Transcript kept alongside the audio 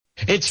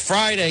It's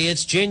Friday.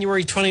 It's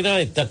January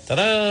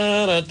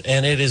 29th.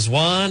 And it is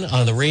Juan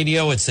on the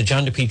radio. It's the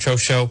John DePietro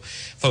Show.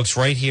 Folks,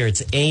 right here.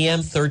 It's AM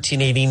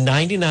 1380,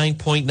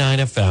 99.9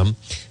 FM.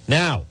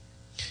 Now,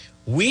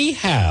 we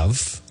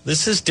have,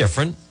 this is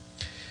different,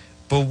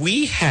 but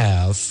we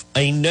have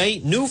a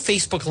new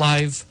Facebook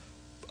Live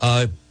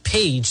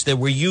page that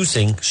we're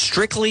using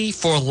strictly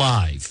for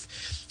live.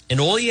 And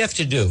all you have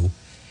to do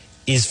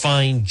is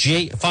find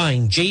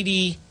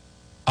JDRI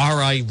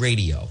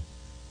Radio,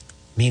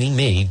 meaning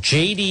me,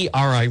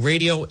 JDRI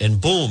Radio,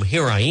 and boom,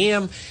 here I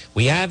am.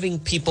 We're having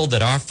people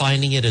that are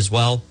finding it as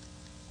well.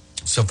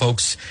 So,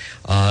 folks,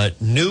 we're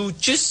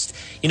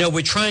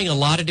trying a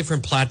lot of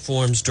different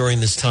platforms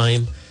during this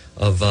time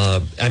of,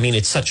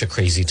 it's such a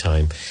crazy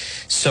time.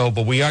 So,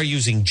 but we are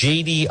using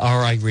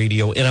JDRI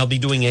Radio, and I'll be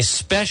doing a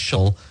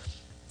special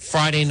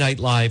Friday Night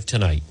Live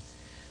tonight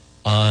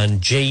on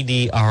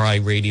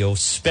JDRI Radio,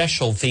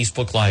 special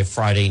Facebook Live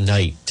Friday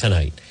night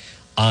tonight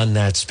on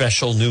that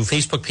special new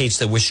Facebook page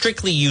that we're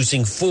strictly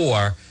using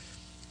for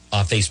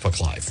Facebook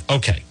Live.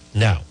 Okay,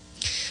 now,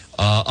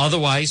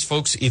 otherwise,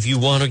 folks, if you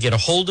want to get a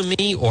hold of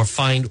me or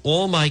find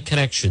all my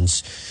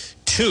connections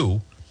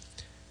to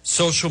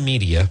social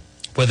media,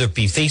 whether it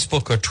be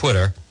Facebook or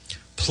Twitter,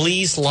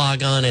 please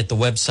log on at the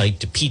website,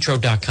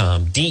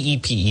 DePietro.com,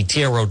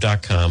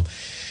 DePetro.com.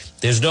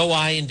 There's no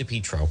I in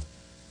DePietro.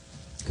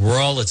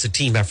 It's a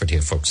team effort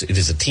here, folks. It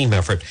is a team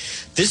effort.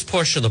 This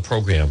portion of the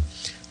program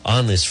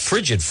on this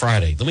frigid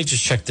Friday, let me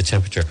just check the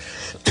temperature.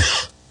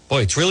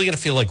 Boy, it's really going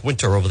to feel like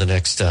winter over the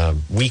next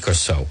week or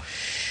so.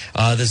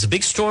 There's a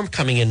big storm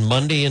coming in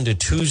Monday into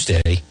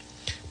Tuesday,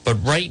 but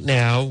right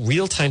now,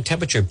 real-time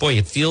temperature, boy,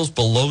 it feels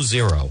below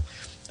zero.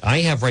 I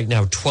have right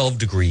now 12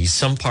 degrees.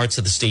 Some parts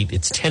of the state,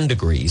 it's 10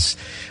 degrees,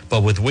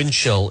 but with wind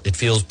chill, it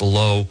feels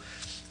below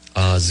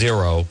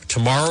zero.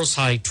 Tomorrow's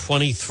high,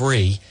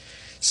 23.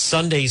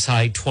 Sunday's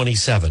high,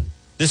 27.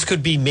 This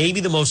could be maybe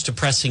the most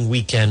depressing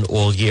weekend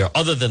all year,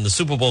 other than the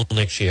Super Bowl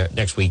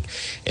next week,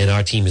 and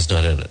our team is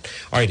not in it.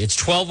 All right, it's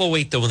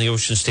 12:08 though in the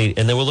Ocean State,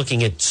 and then we're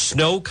looking at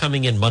snow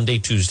coming in Monday,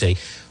 Tuesday.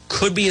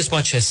 Could be as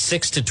much as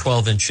 6 to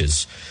 12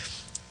 inches.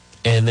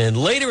 And then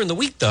later in the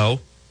week,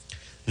 though,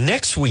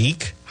 next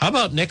week, how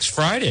about next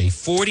Friday?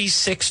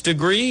 46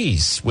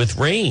 degrees with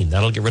rain.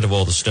 That'll get rid of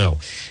all the snow.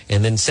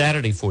 And then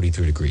Saturday,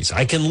 43 degrees.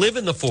 I can live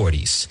in the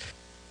 40s.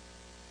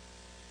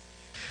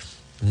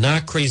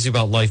 Not crazy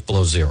about life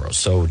below zero.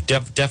 So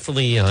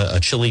definitely a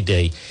chilly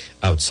day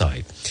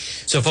outside.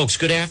 So, folks,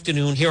 good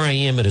afternoon. Here I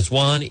am. It is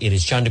Juan. It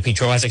is John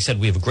DePietro. As I said,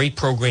 we have a great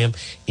program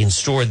in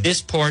store.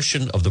 This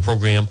portion of the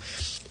program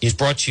is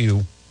brought to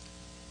you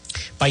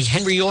by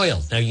Henry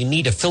Oil. Now, you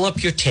need to fill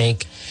up your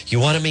tank. You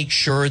want to make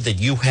sure that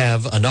you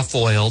have enough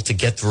oil to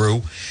get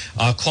through.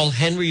 Call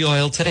Henry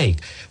Oil today.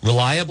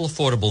 Reliable,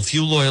 affordable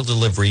fuel oil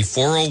delivery,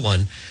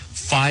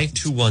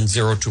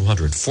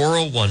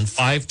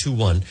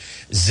 401-521-0200.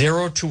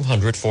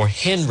 401-521-0200 for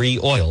Henry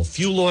Oil.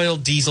 Fuel oil,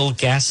 diesel,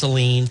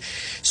 gasoline,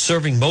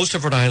 serving most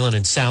of Rhode Island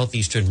and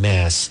southeastern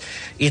Mass.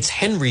 It's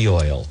Henry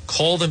Oil.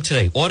 Call them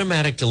today.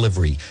 Automatic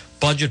delivery,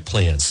 budget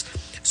plans,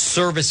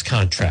 service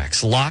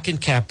contracts, lock and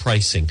cap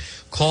pricing.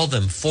 Call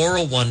them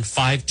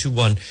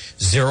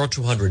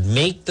 401-521-0200.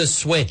 Make the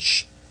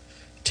switch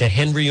to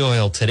Henry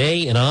Oil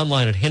today and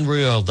online at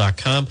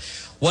henryoil.com.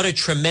 What a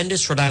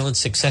tremendous Rhode Island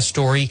success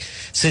story.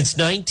 Since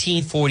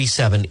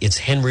 1947, it's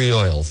Henry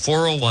Oil,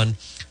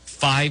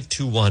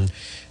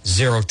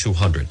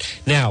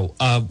 401-521-0200. Now,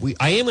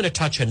 I am going to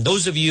touch on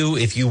those of you,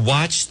 if you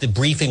watched the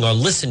briefing or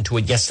listened to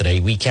it yesterday,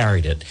 we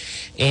carried it.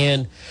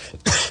 And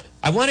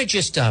I want to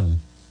just... we're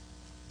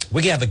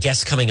going to have a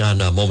guest coming on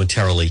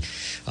momentarily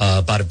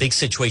about a big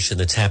situation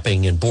that's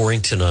happening in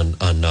Borrington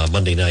on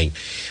Monday night.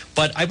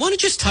 But I want to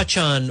just touch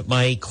on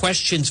my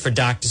questions for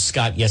Dr.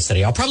 Scott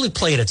yesterday. I'll probably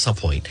play it at some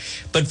point.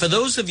 But for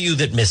those of you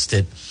that missed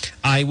it,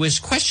 I was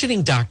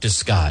questioning Dr.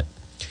 Scott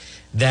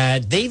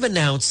that they've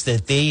announced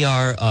that they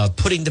are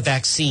putting the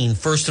vaccine,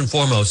 first and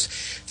foremost,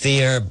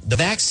 the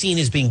vaccine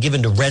is being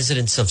given to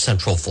residents of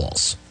Central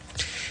Falls.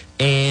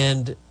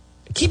 And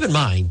keep in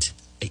mind,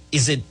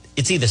 it's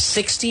either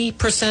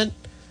 60%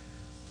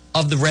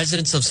 of the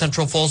residents of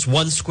Central Falls,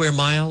 1 square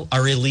mile,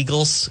 are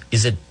illegals?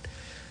 Is it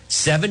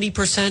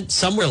 70%?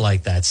 Somewhere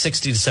like that,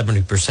 60 to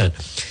 70%.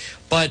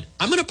 But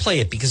I'm going to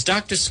play it because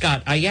Dr.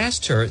 Scott, I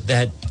asked her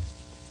that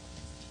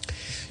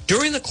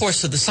during the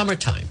course of the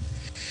summertime,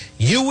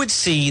 you would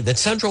see that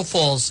Central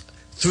Falls,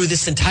 through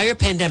this entire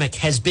pandemic,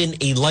 has been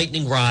a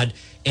lightning rod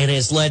and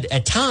has led,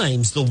 at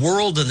times, the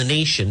world and the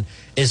nation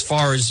as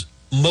far as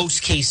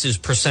most cases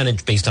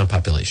percentage based on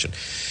population.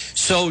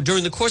 So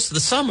during the course of the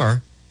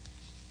summer,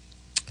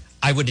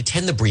 I would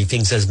attend the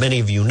briefings, as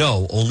many of you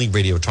know, only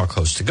radio talk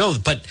hosts to go.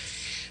 But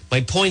my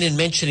point in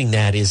mentioning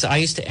that is I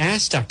used to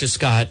ask Dr.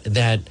 Scott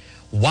that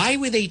why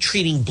were they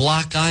treating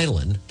Block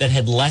Island, that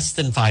had less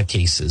than 5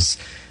 cases,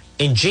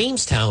 and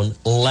Jamestown,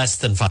 less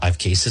than 5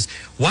 cases?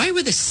 Why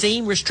were the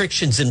same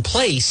restrictions in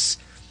place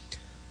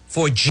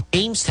for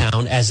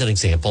Jamestown, as an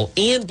example,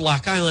 and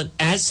Block Island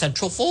as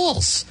Central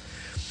Falls?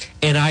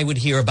 And I would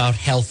hear about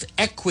health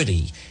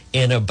equity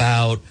and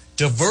about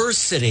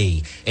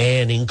diversity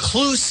and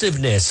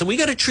inclusiveness, and we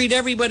got to treat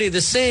everybody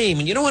the same,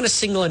 and you don't want to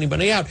single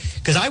anybody out.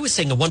 Because I was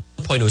saying at one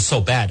point it was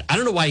so bad. I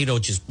don't know why you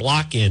don't just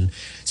block in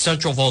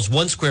Central Falls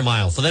 1 square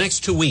mile for the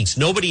next 2 weeks.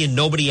 Nobody in,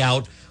 nobody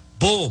out.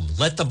 Boom.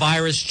 Let the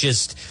virus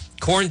just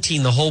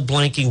quarantine the whole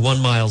blanking 1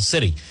 mile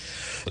city.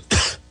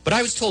 But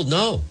I was told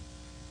no.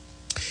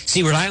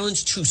 See, Rhode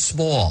Island's too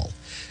small,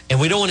 and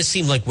we don't want to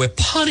seem like we're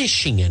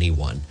punishing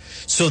anyone.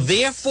 So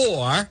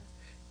therefore,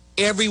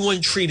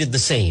 everyone treated the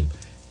same.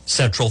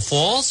 Central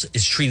Falls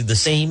is treated the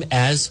same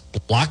as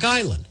Block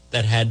Island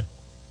that had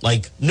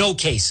like no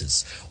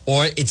cases.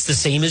 Or it's the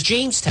same as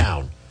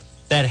Jamestown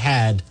that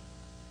had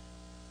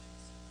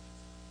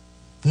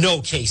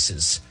no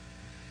cases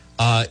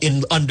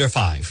in under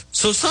 5.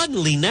 So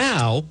suddenly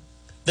now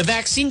the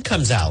vaccine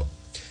comes out.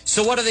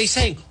 So what are they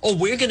saying? Oh,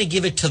 we're going to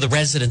give it to the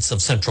residents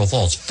of Central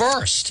Falls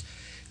first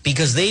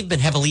because they've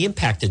been heavily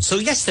impacted. So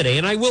yesterday,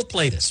 and I will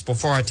play this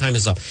before our time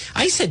is up,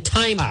 I said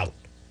time out.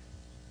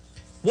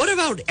 What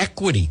about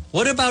equity?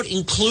 What about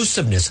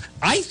inclusiveness?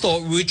 I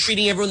thought we were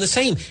treating everyone the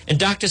same. And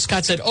Dr.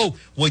 Scott said, oh,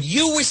 what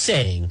you were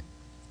saying,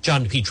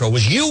 John DePietro,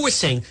 was you were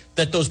saying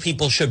that those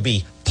people should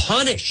be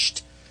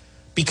punished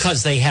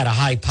because they had a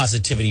high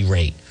positivity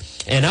rate.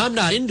 And I'm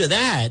not into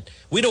that.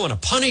 We don't want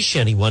to punish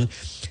anyone.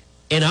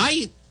 And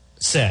I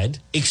said,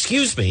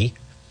 excuse me,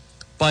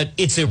 but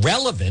it's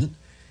irrelevant.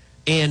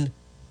 And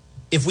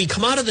if we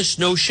come out of this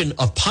notion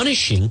of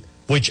punishing,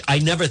 which I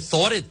never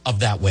thought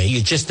of that way,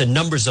 it's just the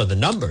numbers are the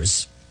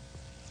numbers.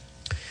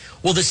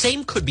 Well, the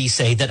same could be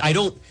said that I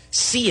don't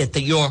see it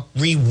that you're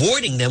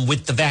rewarding them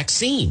with the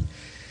vaccine.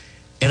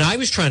 And I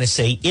was trying to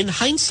say, in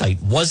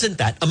hindsight, wasn't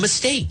that a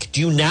mistake?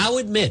 Do you now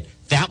admit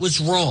that was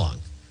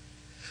wrong?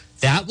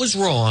 That was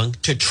wrong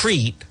to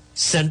treat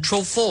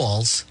Central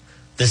Falls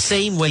the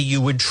same way you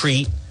would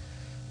treat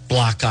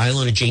Block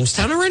Island or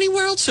Jamestown or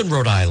anywhere else in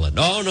Rhode Island.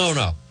 Oh,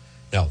 no.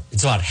 No,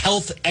 it's about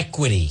health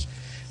equity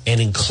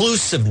and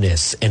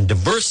inclusiveness and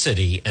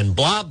diversity and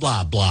blah,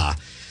 blah, blah.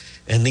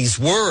 And these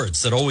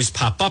words that always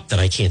pop up that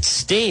I can't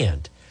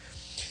stand.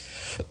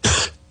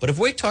 But if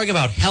we're talking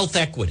about health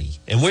equity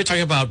and we're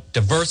talking about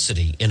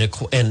diversity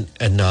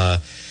and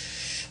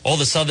all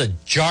this other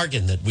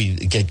jargon that we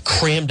get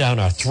crammed down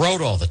our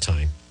throat all the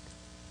time.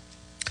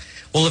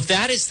 Well, if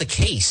that is the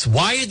case,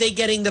 why are they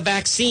getting the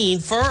vaccine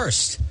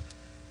first?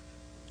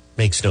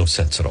 Makes no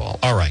sense at all.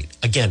 All right.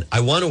 Again, I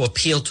want to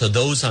appeal to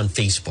those on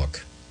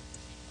Facebook.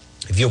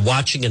 If you're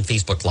watching on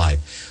Facebook Live,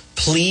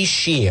 please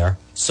share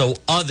so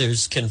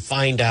others can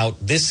find out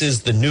this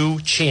is the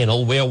new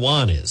channel where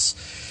Juan is,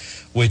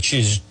 which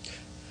is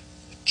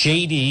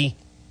JDRI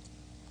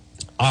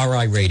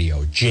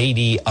Radio,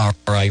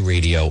 JDRI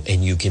Radio,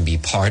 and you can be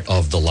part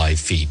of the live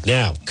feed.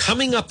 Now,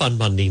 coming up on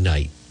Monday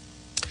night,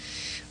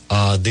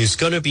 there's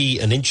going to be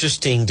an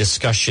interesting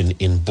discussion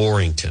in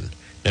Borington.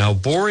 Now,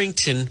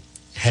 Borington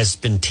has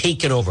been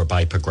taken over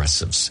by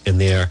progressives, and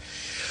they're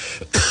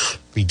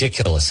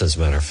ridiculous, as a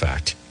matter of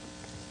fact.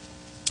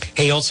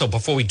 Hey, also,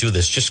 before we do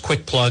this, just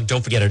quick plug.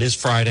 Don't forget, it is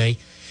Friday.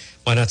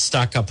 Why not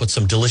stock up with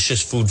some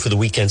delicious food for the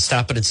weekend?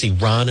 Stop in and see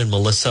Ron and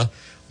Melissa.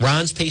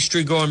 Ron's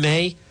Pastry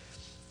Gourmet.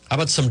 How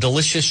about some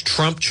delicious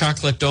Trump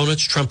chocolate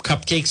donuts, Trump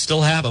cupcakes?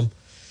 Still have them.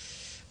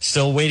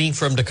 Still waiting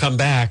for them to come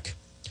back.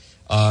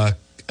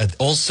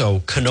 Also,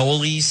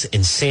 cannolis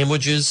and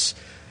sandwiches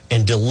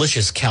and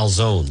delicious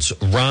calzones.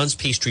 Ron's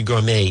Pastry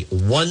Gourmet,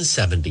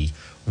 170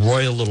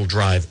 Royal Little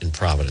Drive in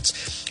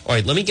Providence. All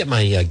right, let me get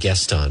my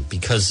guest on,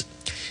 because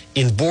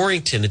in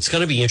Borington, it's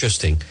going to be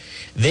interesting.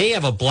 They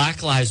have a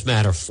Black Lives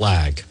Matter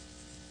flag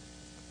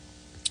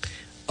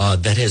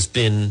that has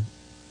been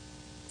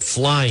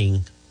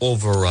flying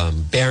over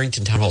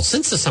Barrington Town Hall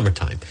since the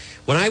summertime.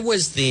 When I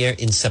was there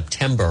in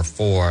September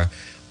for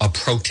a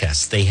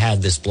protest, they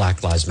had this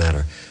Black Lives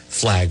Matter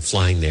flag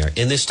flying there.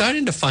 And they're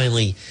starting to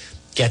finally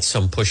get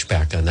some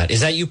pushback on that.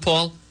 Is that you,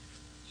 Paul?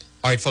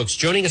 All right, folks,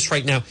 joining us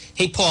right now.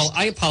 Hey, Paul,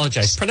 I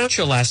apologize. Pronounce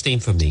your last name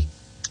for me.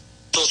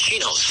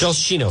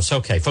 Dolcinos.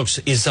 Okay, folks,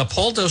 is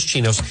Paul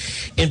Dolcinos.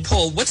 And,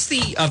 Paul, what's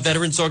the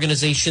veterans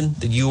organization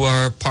that you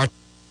are part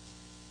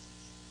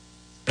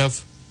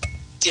of?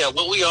 Yeah,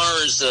 what we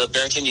are is the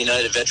Barrington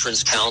United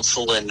Veterans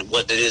Council, and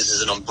what it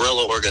is an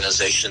umbrella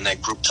organization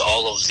that groups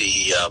all of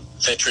the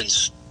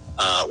veterans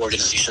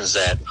organizations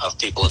that of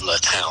people in the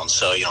town.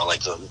 So, you know,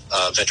 like the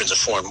Veterans of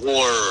Foreign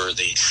War or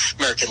the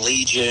American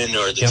Legion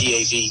or the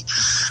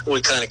DAV.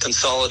 We kind of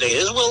consolidate,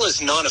 as well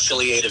as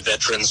non-affiliated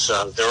veterans.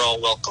 They're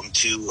all welcome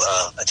to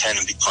attend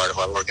and be part of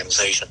our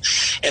organization.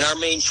 And our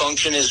main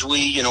function is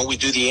we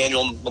do the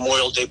annual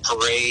Memorial Day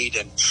Parade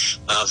and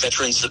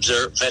Veterans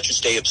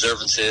Day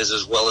observances,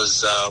 as well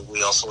as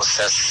we also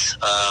assess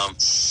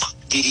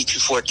DD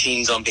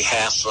 214s on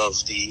behalf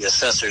of the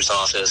assessor's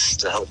office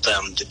to help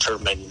them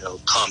determine,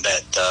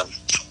 combat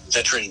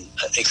veteran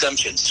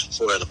exemptions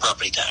for the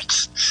property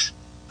tax.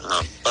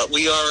 But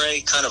we are a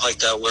kind of like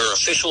we're an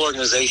official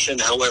organization.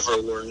 However,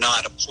 we're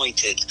not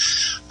appointed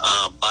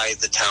by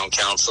the town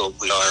council.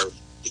 We are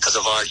because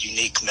of our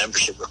unique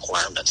membership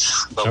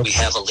requirements, but we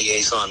have a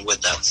liaison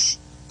with them.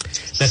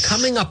 Now,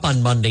 coming up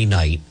on Monday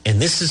night, and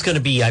this is going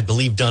to be, I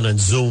believe, done on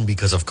Zoom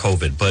because of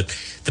COVID, but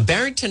the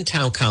Barrington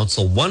Town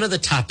Council, one of the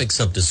topics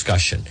of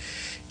discussion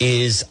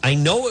is, I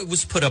know it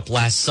was put up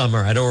last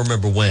summer, I don't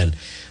remember when,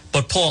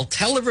 but Paul,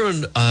 tell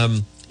everyone,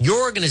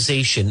 your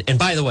organization, and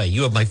by the way,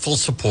 you have my full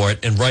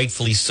support, and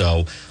rightfully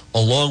so,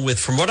 along with,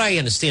 from what I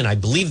understand, I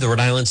believe the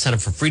Rhode Island Center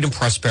for Freedom and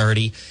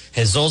Prosperity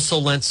has also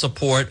lent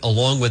support,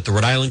 along with the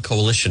Rhode Island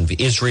Coalition for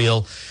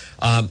Israel,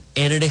 and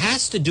it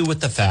has to do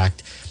with the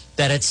fact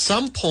that at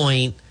some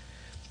point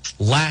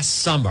last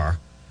summer,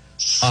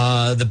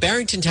 the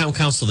Barrington Town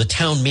Council, the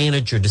town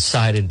manager,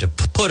 decided to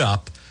put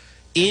up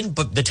in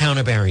the town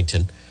of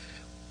Barrington,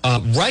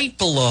 right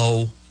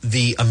below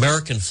the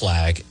American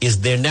flag,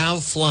 is they're now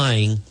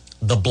flying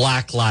the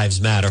Black Lives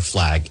Matter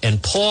flag.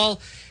 And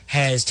Paul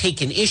has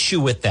taken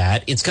issue with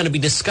that. It's going to be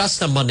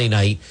discussed on Monday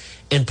night.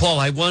 And Paul,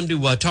 I wanted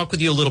to talk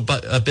with you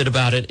a bit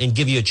about it and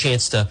give you a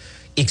chance to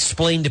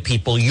explain to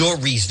people your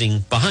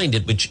reasoning behind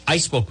it, which I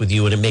spoke with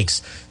you, and it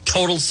makes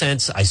total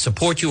sense. I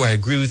support you. I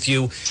agree with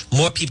you.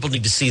 More people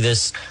need to see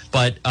this.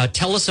 But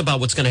tell us about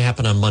what's going to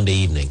happen on Monday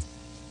evening.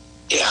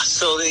 Yeah,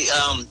 so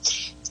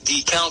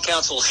the town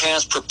council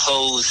has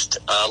proposed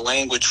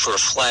language for a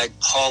flag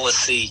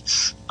policy,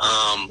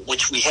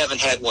 which we haven't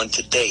had one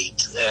to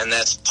date, and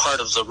that's part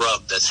of the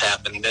rub that's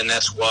happened. And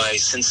that's why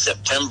since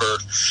September,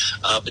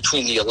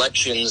 between the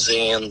elections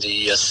and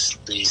the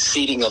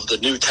seating of the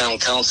new town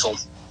council,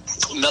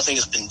 nothing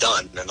has been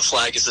done, and the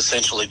flag has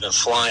essentially been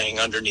flying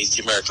underneath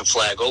the American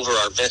flag over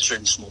our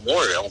Veterans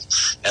Memorial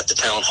at the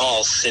town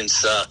hall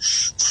since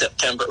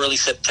early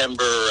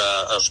September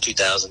of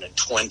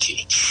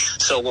 2020.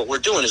 So what we're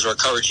doing is we're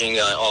encouraging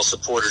all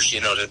supporters,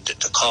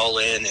 to call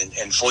in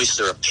and voice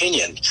their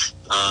opinion,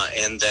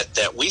 and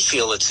that we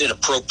feel it's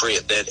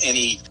inappropriate that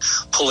any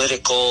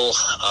political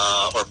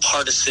or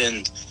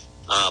partisan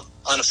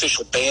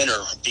unofficial banner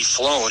be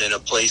flown in a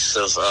place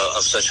of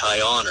such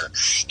high honor.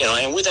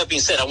 And with that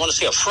being said, I want to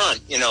say up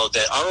front,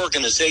 that our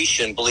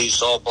organization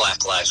believes all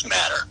Black Lives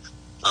Matter.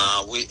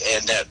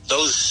 And that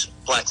those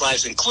Black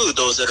lives include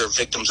those that are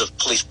victims of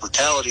police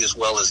brutality, as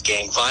well as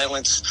gang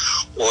violence,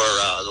 or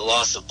the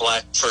loss of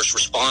Black first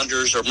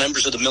responders, or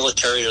members of the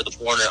military, or the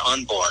born or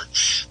unborn.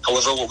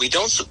 However, what we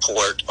don't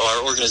support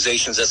are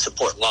organizations that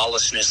support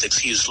lawlessness,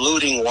 excuse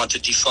looting, want to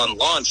defund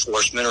law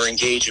enforcement, or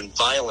engage in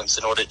violence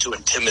in order to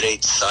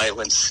intimidate,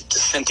 silence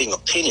dissenting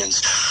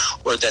opinions,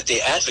 or that they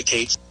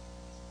advocate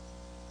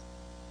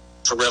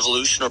for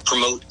revolution or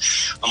promote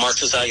a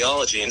Marxist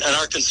ideology. And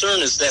our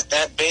concern is that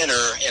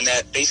banner and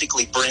that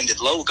basically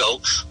branded logo,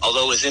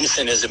 although as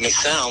innocent as it may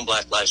sound,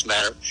 Black Lives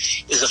Matter,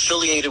 is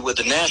affiliated with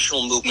the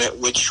national movement,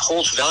 which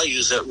holds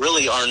values that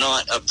really are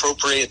not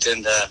appropriate,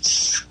 and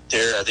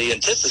they're the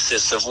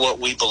antithesis of what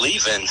we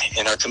believe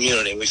in our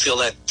community. We feel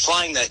that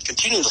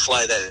continuing to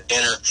fly that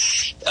banner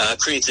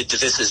creates a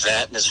divisive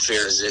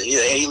atmosphere,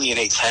 it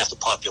alienates half the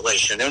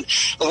population. And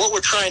what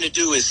we're trying to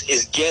do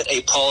is get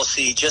a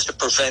policy just to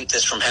prevent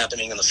this from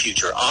happening in the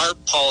future. Our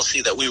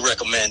policy that we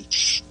recommend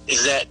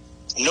is that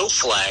no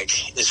flag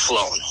is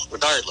flown,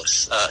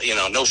 regardless.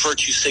 No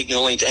virtue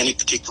signaling to any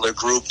particular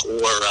group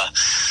or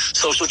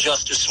social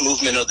justice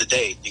movement of the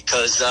day,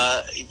 because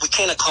we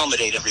can't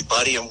accommodate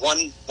everybody. And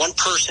one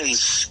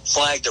person's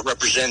flag that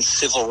represents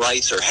civil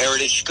rights or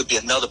heritage could be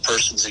another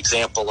person's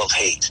example of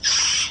hate.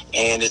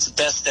 And it's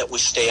best that we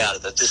stay out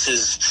of it. This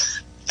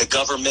is the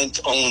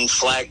government-owned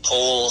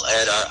flagpole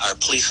at our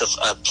place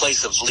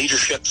of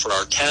leadership for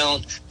our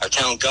town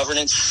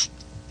governance.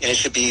 And it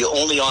should be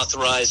only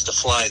authorized to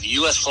fly the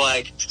U.S.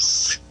 flag,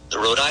 the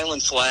Rhode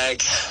Island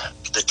flag,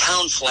 the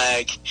town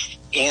flag,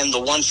 and the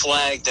one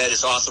flag that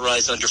is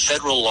authorized under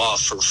federal law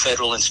for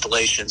federal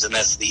installations, and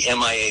that's the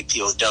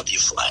MIA-POW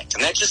flag.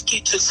 And that just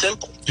keeps it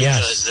simple.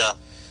 Yes.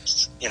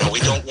 Because, we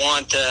don't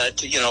want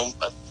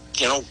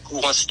who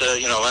wants to,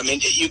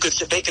 you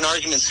could make an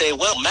argument and say,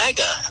 well,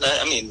 MAGA,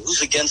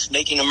 who's against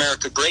making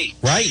America great?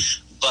 Right.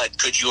 But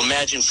could you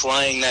imagine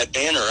flying that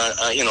banner,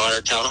 on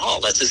our town hall?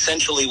 That's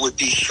essentially would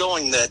be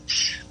showing that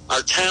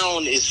our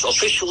town is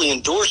officially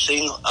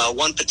endorsing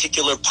one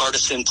particular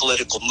partisan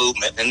political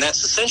movement. And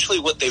that's essentially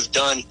what they've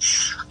done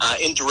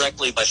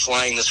indirectly by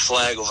flying this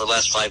flag over the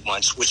last 5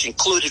 months, which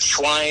included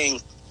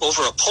flying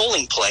over a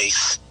polling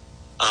place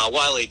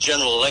while a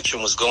general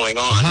election was going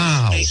on.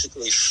 Wow.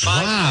 Basically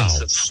 5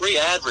 months of free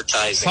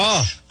advertising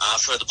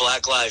for the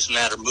Black Lives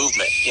Matter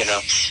movement,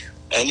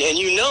 And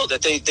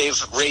that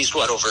they've raised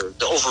over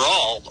the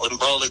overall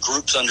umbrella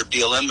groups under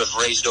BLM have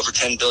raised over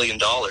 $10 billion.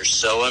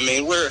 So,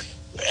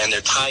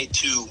 they're tied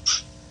to,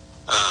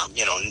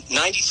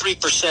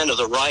 93% of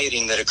the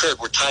rioting that occurred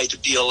were tied to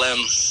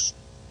BLM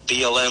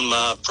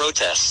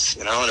protests,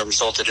 and it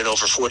resulted in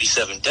over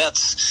 47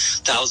 deaths,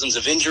 thousands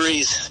of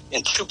injuries,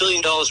 and $2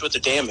 billion worth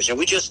of damage. And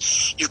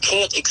you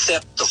can't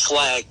accept the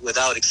flag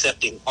without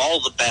accepting all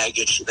the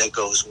baggage that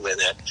goes with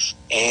it.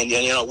 And,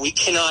 we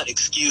cannot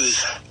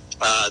excuse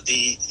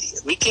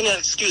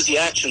the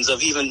actions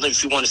of, even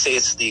if you want to say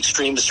it's the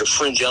extremist or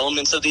fringe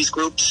elements of these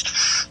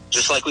groups,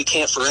 just like we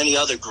can't for any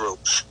other group.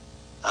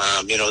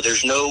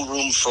 There's no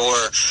room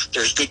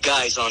there's good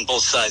guys on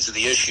both sides of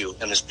the issue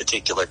in this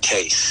particular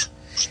case.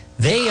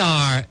 They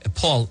are,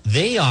 Paul,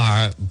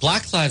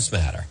 Black Lives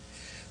Matter.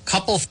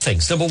 Couple of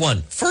things. Number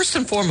one, first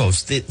and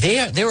foremost,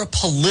 they're a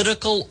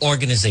political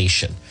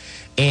organization.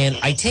 And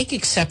I take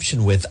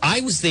exception with,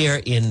 I was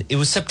there it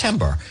was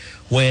September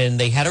when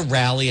they had a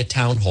rally at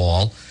Town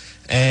Hall.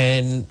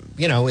 And,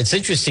 it's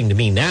interesting to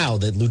me now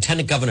that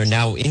Lieutenant Governor,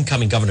 now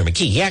incoming Governor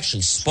McKee, he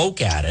actually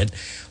spoke at it.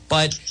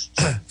 But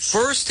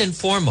first and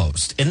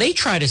foremost, and they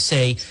try to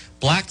say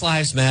Black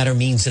Lives Matter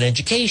means an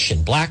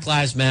education. Black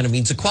Lives Matter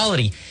means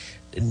equality.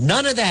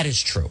 None of that is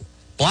true.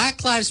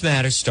 Black Lives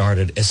Matter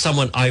started as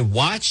someone, I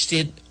watched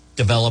it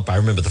develop. I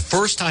remember the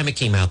first time it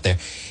came out there.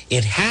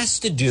 It has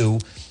to do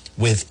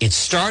with, it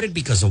started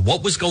because of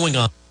what was going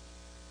on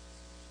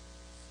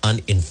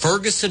in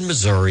Ferguson,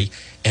 Missouri,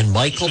 and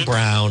Michael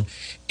Brown.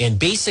 And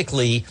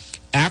basically,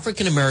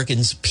 African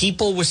Americans,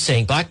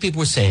 black people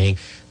were saying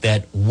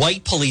that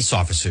white police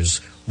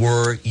officers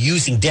were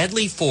using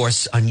deadly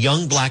force on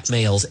young black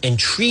males and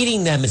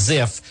treating them as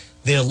if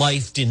their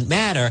life didn't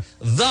matter.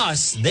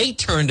 Thus, they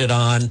turned it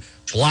on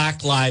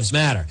Black Lives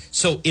Matter.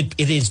 So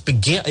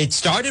it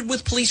started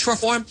with police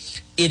reform.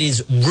 It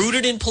is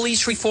rooted in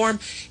police reform.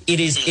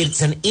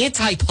 It's an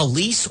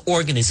anti-police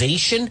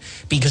organization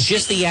because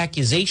just the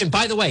accusation,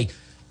 by the way,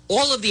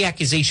 all of the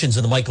accusations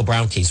in the Michael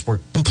Brown case were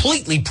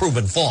completely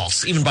proven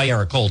false, even by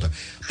Eric Holder.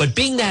 But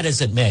being that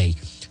as it may,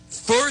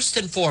 first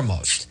and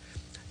foremost,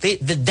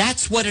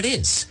 that's what it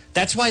is.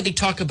 That's why they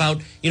talk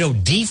about,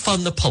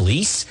 defund the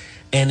police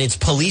and it's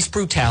police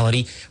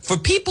brutality. For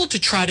people to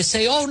try to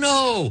say, oh,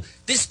 no,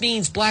 this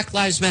means Black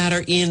Lives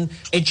Matter in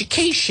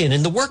education,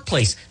 in the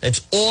workplace.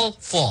 That's all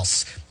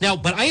false. Now,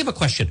 but I have a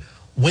question.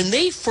 When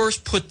they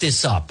first put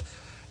this up,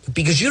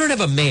 because you don't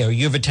have a mayor,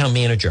 you have a town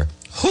manager,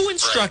 who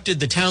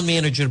instructed the town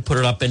manager to put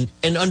it up, and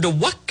under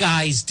what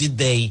guise did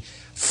they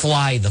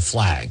fly the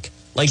flag?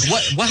 Like,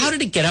 how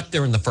did it get up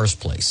there in the first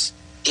place?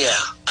 Yeah,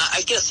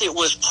 I guess it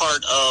was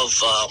part of,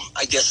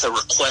 a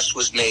request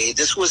was made.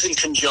 This was in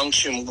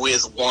conjunction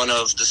with one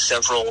of the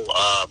several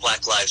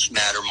Black Lives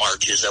Matter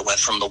marches that went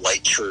from the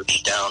White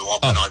Church down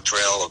Wampanoag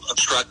Trail,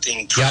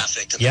 obstructing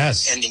traffic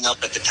and ending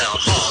up at the town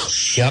hall.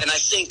 Yep. And I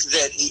think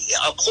that,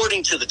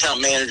 according to the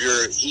town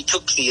manager, he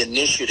took the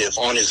initiative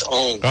on his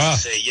own to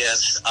say,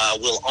 yes,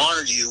 we'll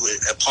honor you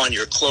upon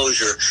your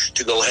closure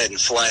to go ahead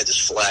and fly this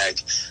flag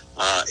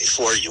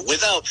for you,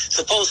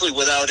 supposedly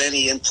without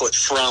any input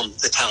from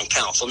the town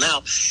council.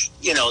 Now,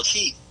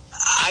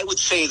 I would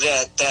say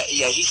that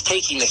he's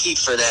taking the heat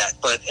for that,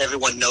 but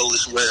everyone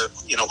knows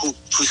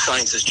who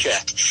signs his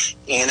check.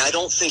 And I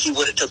don't think he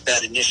would have took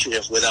that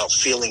initiative without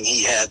feeling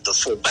he had the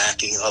full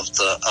backing of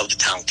the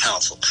town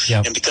council.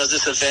 Yep. And because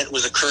this event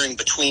was occurring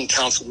between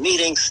council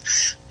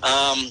meetings,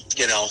 I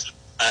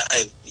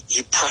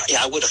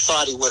would have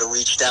thought he would have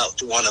reached out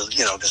to one of,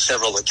 to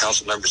several of the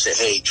council members, say,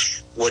 hey,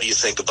 what do you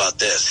think about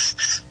this?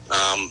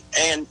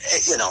 And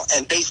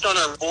based on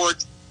our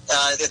board,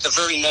 at the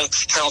very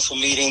next council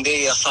meeting,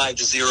 they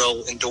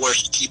 5-0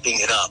 endorsed keeping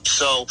it up.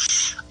 So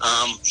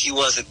he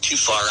wasn't too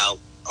far out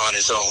on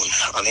his own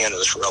on the end of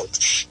this road.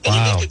 And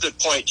you make a good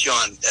point,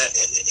 John.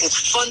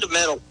 It's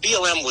fundamental.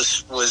 BLM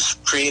was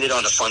created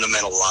on a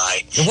fundamental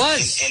lie. It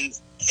was. And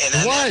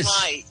that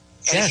lie.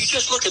 And if you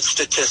just look at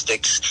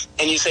statistics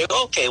and you say,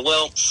 okay,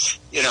 well,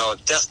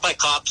 death by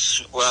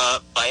cops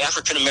by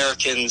African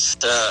Americans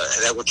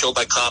that were killed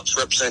by cops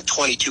represent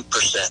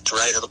 22%,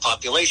 right, of the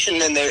population,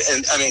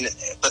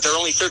 but they're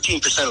only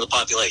 13% of the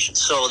population.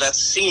 So that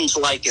seems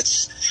like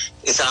it's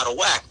out of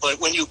whack. But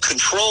when you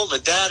control the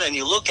data and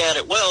you look at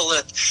it, well,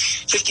 that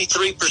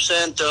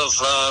 53% of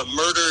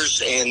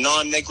murders and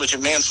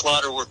non-negligent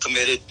manslaughter were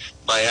committed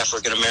by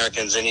African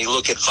Americans, and you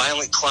look at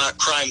violent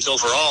crimes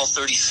overall,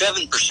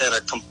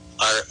 37%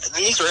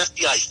 and these are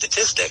FBI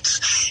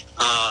statistics,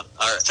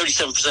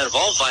 37% of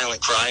all violent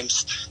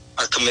crimes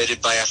are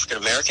committed by African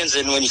Americans.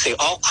 And when you say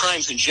all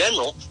crimes in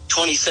general,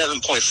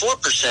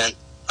 27.4%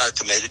 are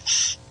committed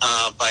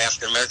by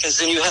African Americans.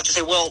 Then you have to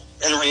say, well,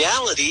 in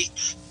reality,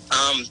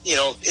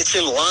 it's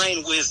in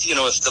line with,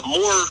 if the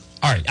more...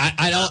 All right,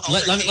 I don't.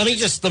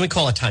 Let me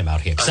call a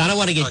timeout here because I don't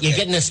want to get you're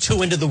getting us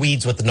too into the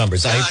weeds with the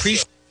numbers. I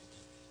appreciate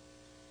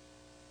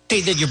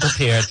that you're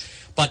prepared.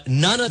 But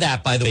none of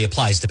that, by the way,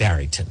 applies to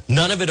Barrington.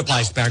 None of it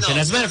applies to Barrington.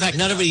 As a matter of fact,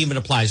 none of it even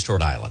applies to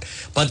Rhode Island.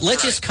 But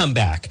let's just come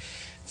back.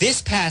 This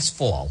past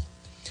fall,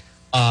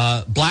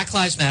 Black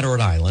Lives Matter Rhode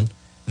Island,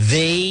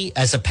 they,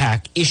 as a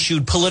PAC,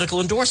 issued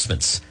political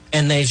endorsements.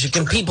 And as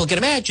people can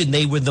imagine,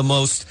 they were the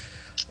most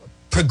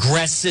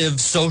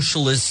progressive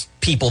socialist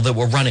people that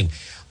were running.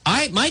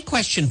 My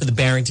question for the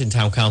Barrington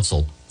Town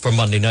Council for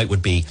Monday night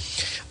would be,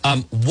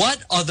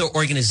 what other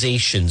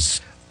organizations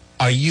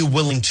are you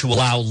willing to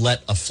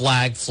let a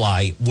flag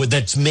fly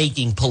that's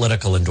making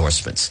political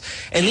endorsements?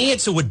 And the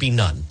answer would be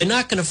none. They're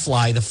not going to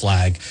fly the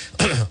flag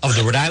of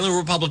the Rhode Island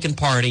Republican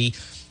Party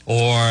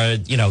or,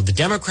 the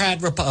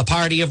Democrat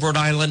Party of Rhode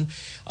Island.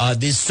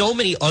 There's so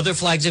many other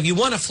flags. If you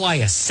want to fly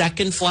a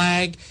second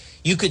flag,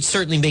 you could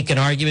certainly make an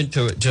argument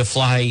to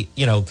fly,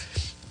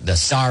 the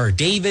Star of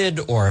David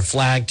or a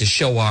flag to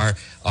show our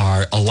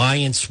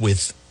alliance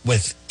with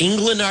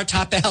England, our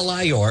top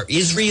ally, or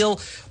Israel.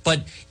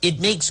 But it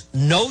makes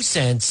no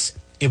sense.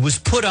 It was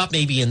put up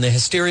maybe in the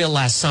hysteria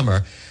last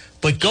summer,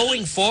 but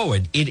going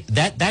forward,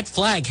 that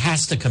flag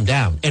has to come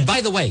down. And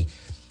by the way,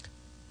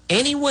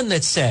 anyone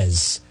that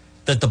says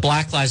that the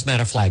Black Lives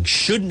Matter flag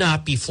should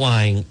not be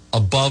flying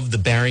above the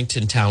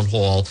Barrington Town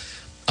Hall,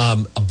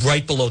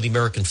 right below the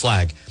American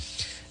flag,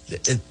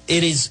 it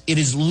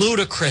is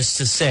ludicrous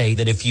to say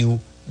that if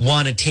you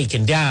want it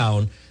taken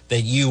down,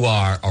 that you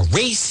are a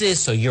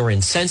racist or you're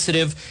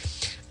insensitive.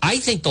 I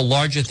think the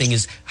larger thing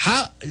is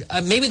how,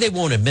 maybe they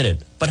won't admit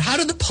it, but how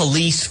do the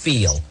police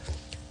feel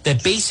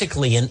that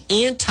basically an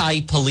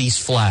anti-police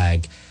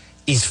flag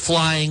is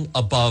flying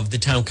above the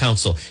town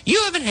council?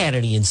 You haven't had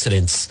any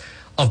incidents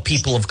of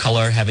people of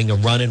color having a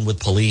run-in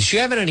with police. You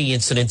haven't had any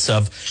incidents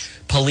of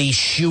police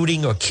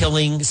shooting or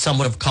killing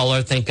someone of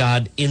color, thank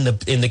God, in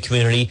the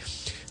community.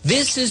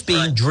 This is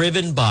being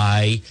driven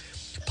by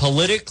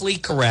politically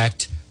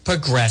correct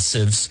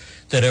progressives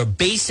that are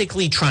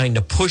basically trying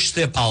to push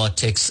their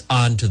politics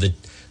onto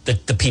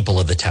the people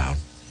of the town.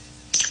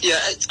 Yeah,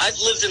 I've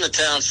lived in the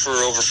town for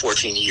over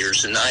 14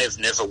 years, and I have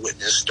never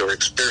witnessed or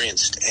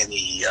experienced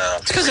any...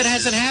 it's because it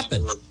hasn't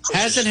happened. It just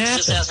hasn't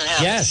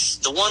happened. Yes.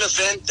 The one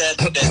event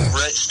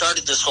that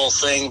started this whole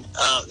thing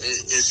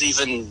is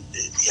even,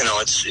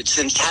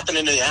 it's happened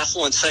in the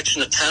affluent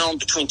section of town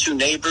between two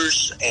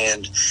neighbors,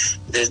 and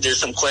there's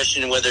some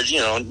question whether,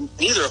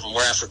 neither of them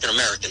were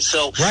African-American.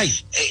 So right.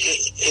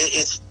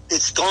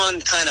 It's gone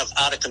kind of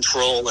out of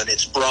control, and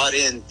it's brought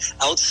in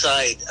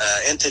outside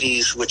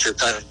entities which are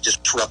kind of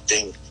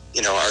disrupting,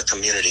 our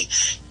community.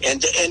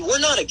 And we're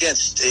not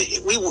against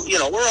we're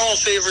all in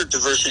favor of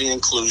diversity and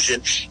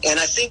inclusion. And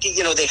I think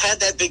they had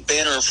that big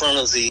banner in front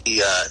of the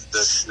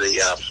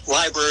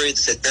library that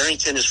said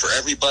Barrington is for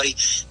everybody,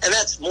 and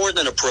that's more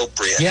than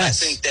appropriate.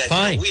 Yes, I think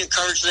that we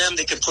encourage them.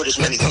 They can put as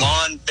many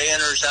lawn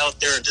banners out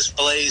there and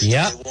displays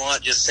as they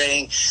want, just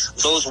saying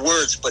those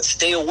words, but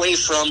stay away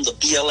from the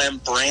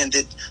BLM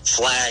branded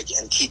flag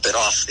and keep it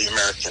off the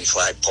American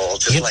flagpole.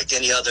 Just like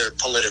any other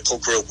political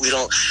group, we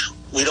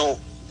don't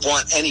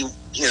want any,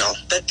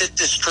 that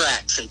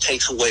distracts and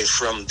takes away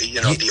from the,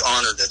 the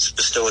honor that's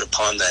bestowed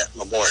upon that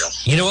memorial.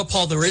 You know what,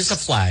 Paul? There is a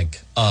flag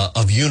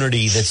of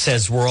unity that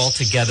says we're all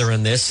together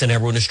in this and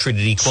everyone is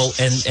treated equal,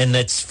 and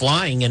that's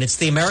flying, and it's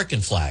the American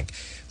flag,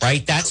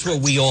 right? That's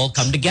what we all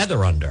come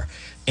together under,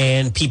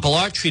 and people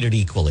are treated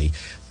equally.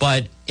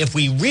 But if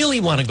we really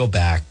want to go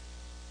back,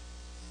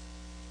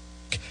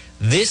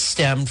 this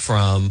stemmed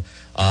from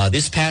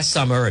this past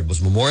summer. It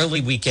was Memorial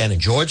Day weekend,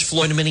 and George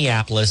Floyd in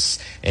Minneapolis,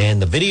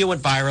 and the video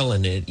went viral,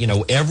 and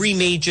every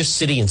major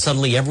city, and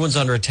suddenly everyone's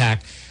under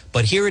attack.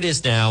 But here it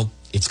is now.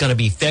 It's going to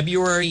be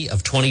February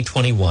of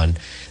 2021.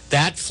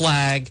 That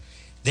flag,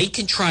 they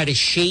can try to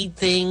shade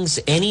things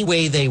any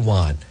way they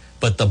want,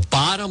 but the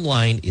bottom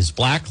line is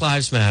Black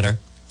Lives Matter,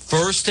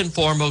 first and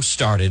foremost,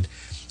 started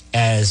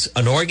as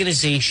an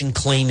organization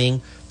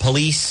claiming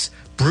police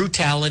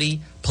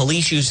brutality,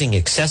 police using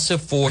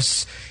excessive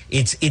force.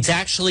 It's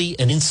actually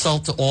an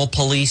insult to all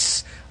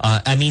police.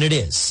 It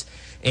is.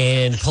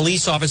 And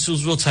police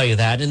officers will tell you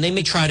that, and they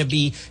may try to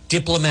be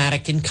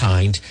diplomatic and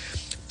kind.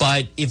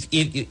 But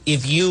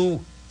if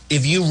you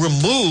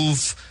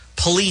remove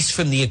police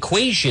from the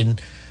equation,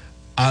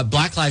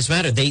 Black Lives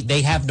Matter,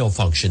 they have no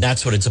function.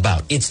 That's what it's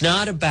about. It's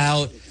not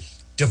about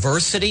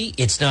diversity.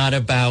 It's not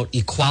about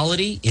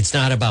equality. It's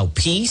not about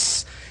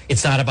peace.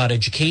 It's not about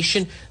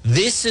education.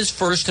 This is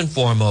first and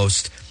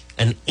foremost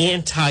an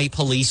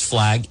anti-police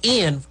flag,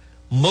 and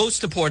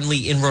most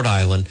importantly, in Rhode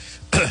Island,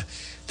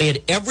 they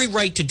had every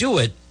right to do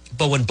it,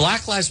 but when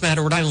Black Lives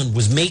Matter Rhode Island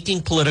was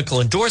making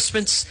political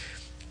endorsements,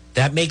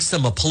 that makes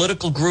them a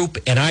political group,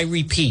 and I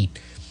repeat,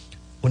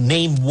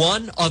 name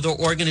one other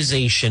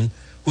organization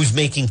who's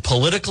making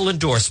political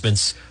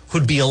endorsements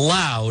who'd be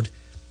allowed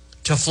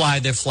to fly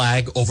their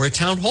flag over a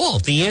town hall.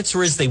 The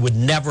answer is they would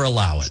never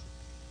allow it.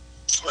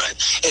 Right.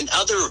 And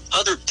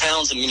other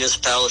towns and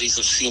municipalities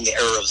have seen the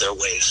error of their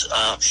ways.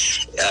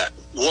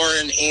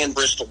 Warren and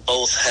Bristol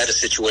both had a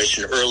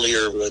situation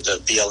earlier where the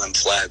BLM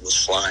flag was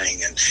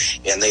flying,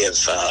 and they have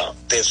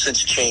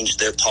since changed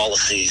their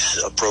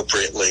policies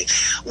appropriately.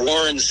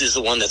 Warren's is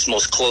the one that's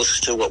most close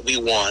to what we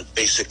want,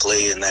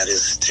 basically, and that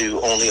is to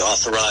only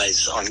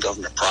authorize on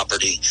government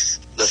property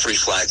the three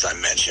flags I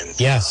mentioned,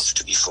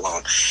 to be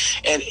flown.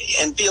 And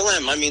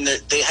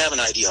BLM, they have an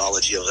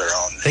ideology of their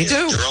own. They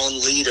do. Their own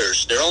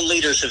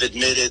leaders have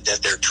admitted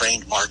that they're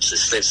trained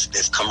Marxists.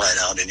 They've come right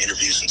out in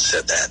interviews and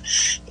said that.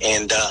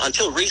 And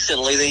until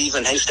recently, they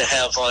even used to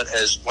have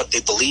as what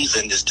they believe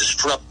in is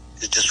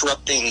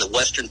disrupting the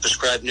Western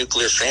prescribed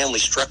nuclear family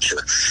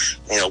structure.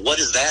 What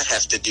does that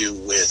have to do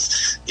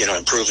with,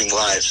 improving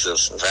lives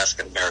of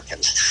African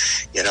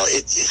Americans?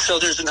 So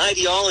there's an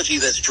ideology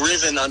that's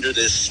driven under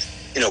this,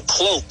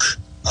 cloak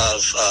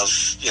of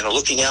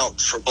looking out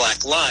for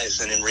black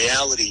lives, and in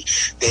reality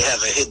they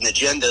have a hidden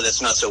agenda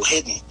that's not so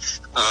hidden,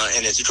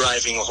 and it's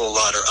driving a whole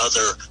lot of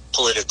other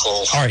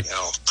political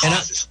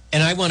causes.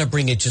 And I want to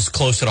bring it just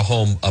closer to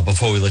home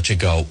before we let you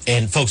go.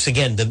 And folks,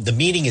 again, the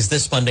meeting is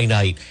this Monday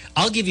night.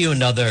 I'll give you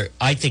another,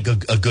 I think,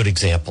 a good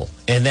example,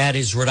 and that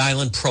is Rhode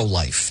Island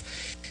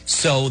Pro-Life.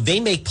 So they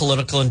make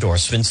political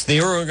endorsements.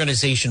 They're an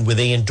organization where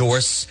they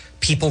endorse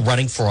people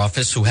running for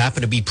office who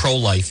happen to be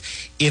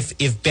pro-life.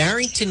 If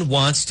Barrington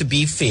wants to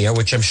be fair,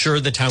 which I'm sure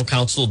the town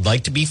council would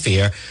like to be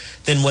fair,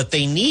 then what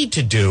they need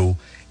to do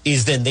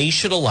is then they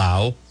should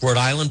allow Rhode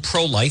Island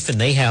Pro-Life, and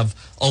they have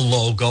a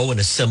logo and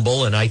a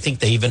symbol, and I think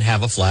they even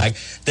have a flag,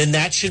 then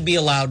that should be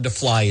allowed to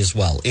fly as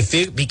well.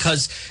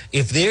 Because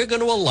if they're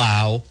going to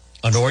allow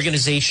an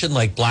organization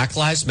like Black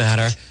Lives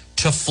Matter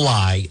to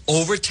fly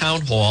over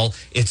town hall,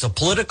 it's a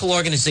political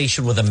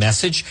organization with a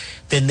message,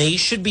 then they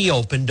should be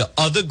open to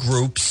other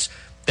groups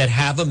that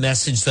have a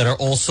message that are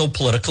also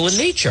political in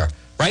nature,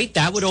 right?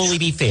 That would only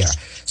be fair.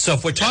 So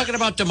if we're talking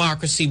about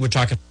democracy, we're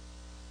talking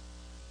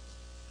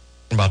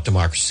about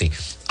democracy.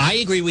 I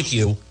agree with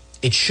you.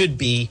 It should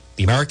be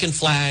the American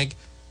flag,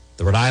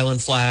 the Rhode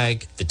Island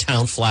flag, the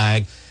town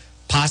flag,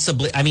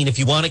 possibly. I mean, if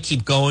you want to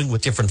keep going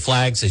with different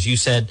flags, as you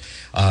said,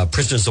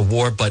 prisoners of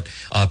war, but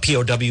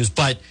POWs.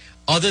 But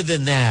other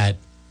than that,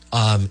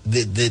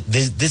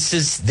 this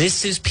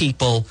is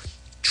people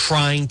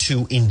trying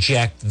to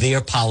inject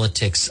their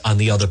politics on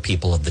the other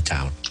people of the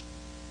town.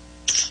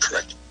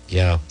 Correct.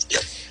 Yeah.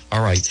 Yep.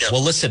 All right. Yep.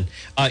 Well, listen,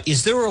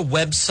 is there a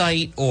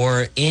website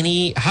or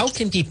how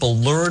can people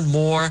learn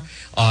more?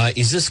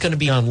 Is this going to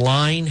be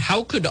online?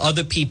 How could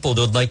other people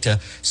that would like to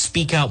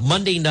speak out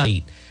Monday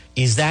night,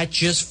 is that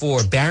just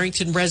for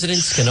Barrington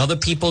residents? Can other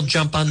people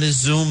jump on this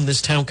Zoom,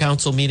 this town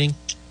council meeting?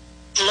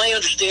 My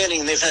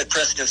understanding, they've had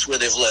precedents where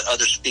they've let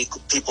other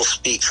people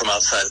speak from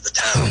outside of the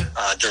town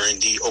during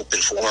the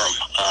open forum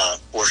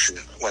portion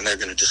when they're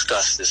going to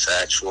discuss this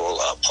actual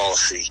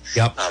policy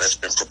that's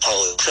been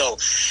proposed. So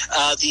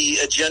the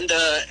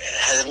agenda,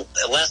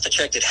 last I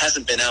checked, it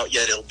hasn't been out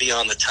yet. It'll be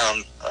on the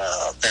town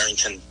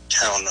Barrington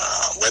town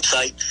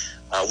website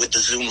with the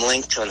Zoom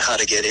link on how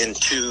to get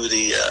into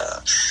the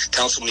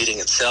council meeting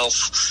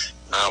itself.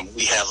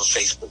 We have a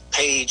Facebook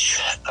page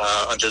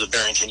under the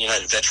Barrington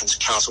United Veterans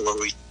Council where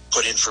we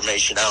put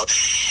information out.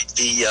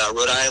 The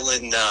Rhode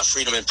Island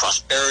Freedom and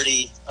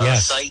Prosperity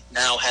site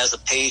now has a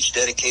page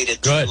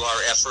dedicated to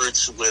our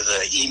efforts with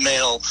an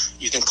email.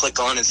 You can click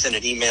on and send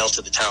an email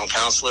to the town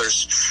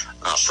councilors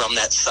from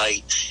that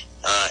site,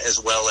 as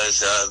well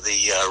as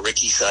the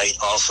Ricky site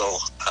also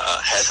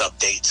has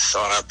updates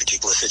on our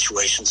particular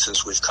situation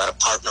since we've kind of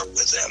partnered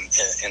with them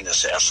in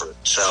this effort.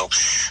 So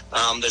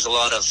there's a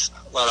lot of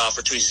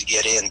opportunities to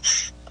get in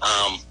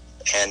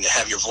and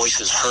have your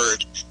voices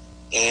heard.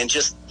 And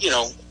just,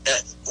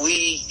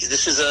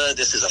 this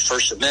is a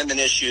First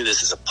Amendment issue.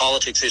 This is a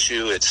politics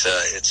issue. It's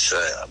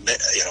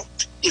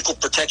equal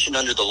protection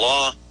under the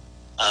law.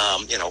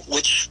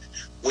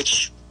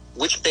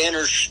 Which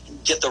banners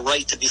get the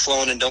right to be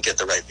flown and don't get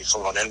the right to be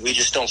flown. And we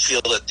just don't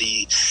feel that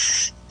the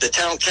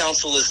town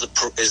council is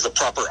the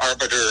proper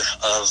arbiter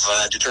of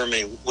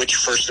determining which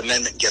First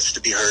Amendment gets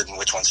to be heard and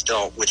which ones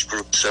don't, which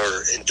groups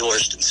are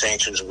endorsed and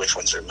sanctioned and which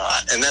ones are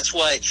not. And that's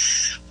why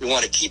we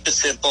want to keep it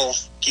simple,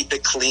 keep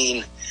it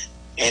clean,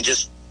 and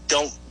just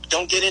don't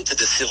get into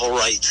the civil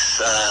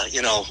rights,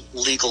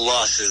 legal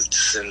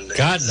lawsuits and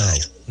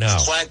no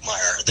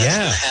quagmire that's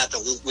going to happen.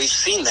 We've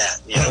seen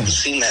that. We've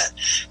seen that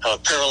how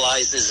it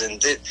paralyzes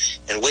and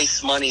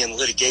wastes money in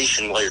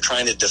litigation while you're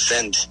trying to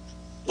defend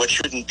what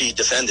shouldn't be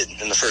defended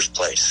in the first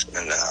place.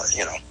 And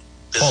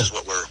this is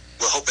what we're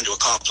hoping to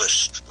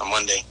accomplish on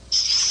Monday.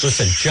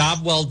 Listen,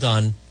 job well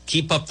done.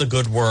 Keep up the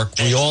good work.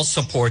 We all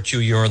support you.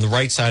 You're on the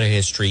right side of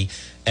history.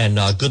 And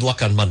good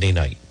luck on Monday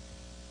night.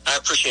 I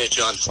appreciate it,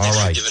 John. All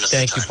right. For giving us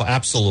Thank you.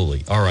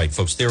 Absolutely. All right,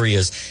 folks, there he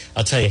is.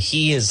 I'll tell you,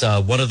 he is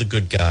one of the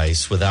good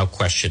guys, without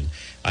question.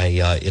 I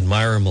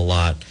admire him a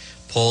lot.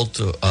 Paul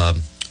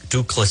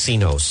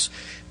Duclasinos.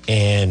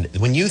 And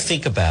when you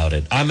think about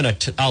it,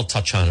 I'll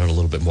touch on it a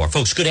little bit more.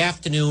 Folks, good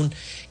afternoon.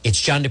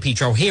 It's John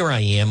DePietro. Here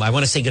I am. I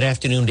want to say good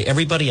afternoon to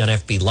everybody on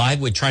FB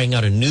Live. We're trying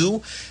out a new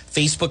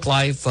Facebook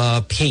Live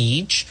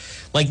page.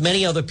 Like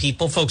many other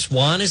people, folks,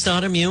 Juan is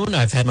not immune.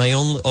 I've had my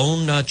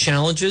own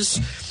challenges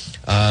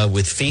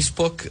with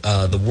Facebook.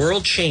 The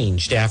world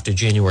changed after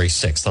January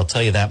 6th. I'll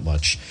tell you that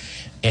much.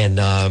 And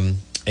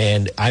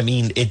I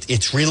mean,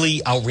 it's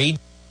really outrageous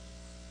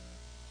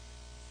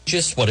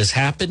what has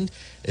happened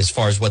as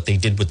far as what they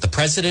did with the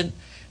president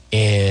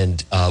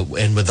and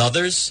with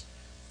others,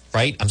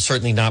 right? I'm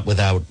certainly not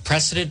without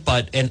precedent,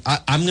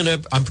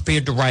 I'm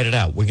prepared to write it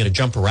out. We're going to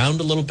jump around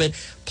a little bit.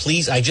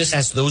 Please, I just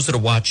ask those that are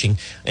watching,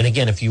 and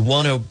again, if you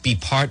want to be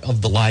part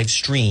of the live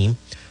stream,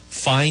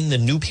 find the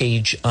new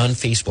page on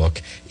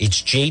Facebook.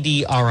 It's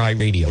JDRI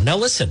Radio. Now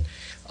listen,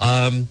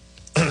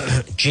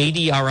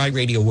 JDRI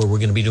Radio, where we're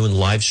going to be doing the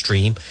live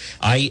stream.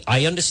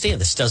 I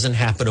understand this doesn't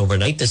happen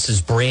overnight. This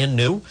is brand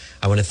new.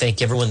 I want to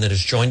thank everyone that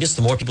has joined us.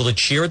 The more people that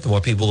share it, the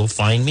more people will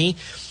find me.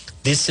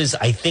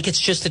 I think it's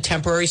just a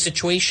temporary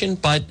situation,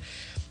 but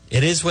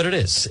It is what it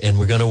is, and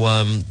we're going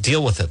to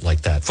deal with it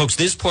like that. Folks,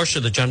 this portion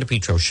of the John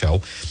DePetro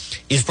Show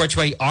is brought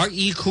to you by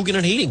R.E. Coogan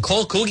and Heating.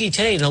 Call Coogie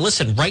today. Now,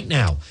 listen, right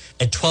now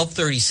at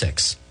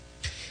 12:36.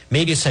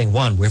 Maybe you're saying,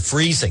 Juan, we're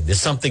freezing. There's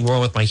something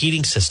wrong with my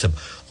heating system.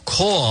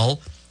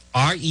 Call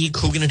R.E.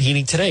 Coogan and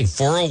Heating today,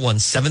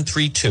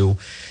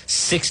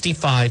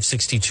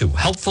 401-732-6562.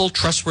 Helpful,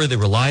 trustworthy,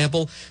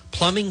 reliable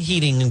plumbing,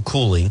 heating, and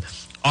cooling.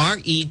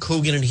 R.E.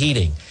 Coogan and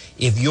Heating.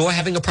 If you're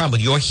having a problem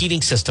with your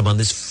heating system on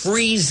this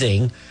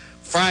freezing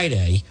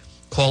Friday,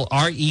 call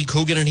R.E.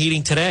 Coogan and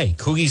Heating today.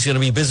 Coogie's going to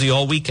be busy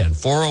all weekend.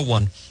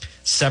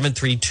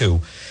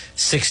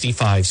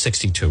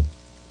 401-732-6562.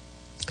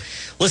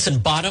 Listen,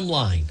 bottom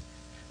line,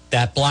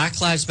 that Black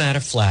Lives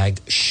Matter flag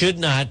should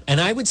not, and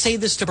I would say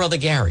this to Brother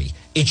Gary,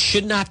 it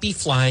should not be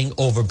flying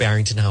over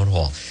Barrington Town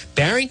Hall.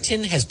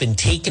 Barrington has been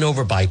taken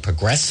over by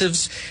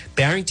progressives.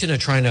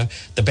 The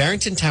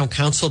Barrington Town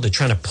Council, they're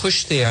trying to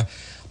push their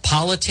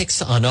politics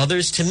on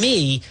others. To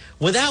me,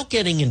 without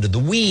getting into the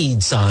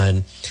weeds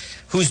on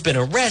who's been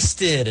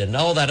arrested and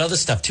all that other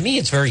stuff, to me,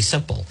 it's very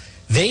simple.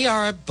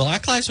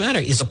 Black Lives Matter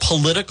is a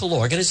political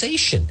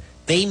organization.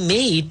 They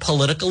made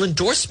political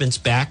endorsements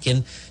back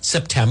in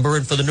September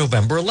and for the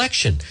November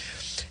election.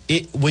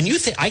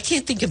 I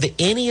can't think of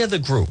any other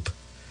group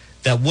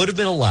that would have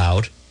been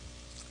allowed.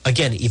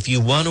 Again, if you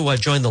want to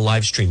join the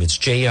live stream, it's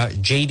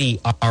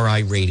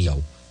JDRI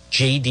Radio.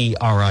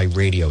 JDRI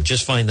Radio.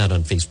 Just find that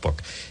on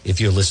Facebook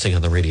if you're listening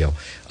on the radio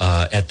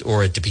or at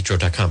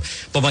DePetro.com.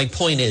 But my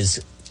point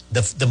is,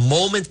 the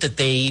moment that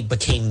they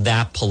became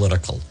that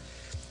political,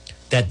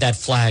 that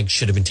flag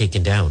should have been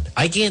taken down.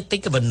 I can't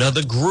think of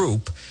another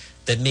group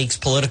that makes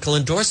political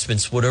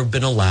endorsements would have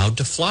been allowed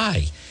to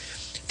fly.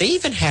 They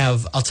even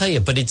have, I'll tell you,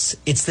 but it's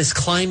this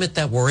climate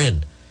that we're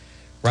in,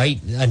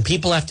 right? And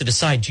people have to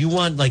decide, do you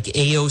want like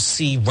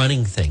AOC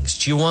running things?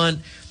 Do you want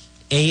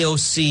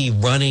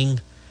AOC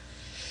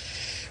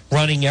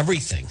running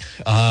everything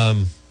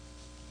and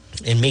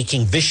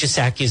making vicious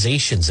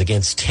accusations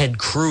against Ted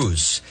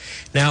Cruz?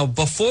 Now,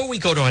 before we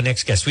go to our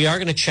next guest, we are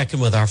going to check in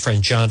with our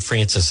friend John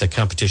Francis at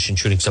Competition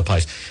Shooting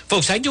Supplies.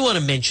 Folks, I do want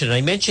to mention,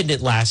 I mentioned it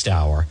last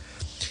hour,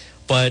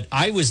 but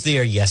I was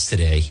there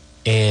yesterday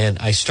and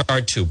I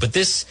started to. But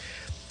this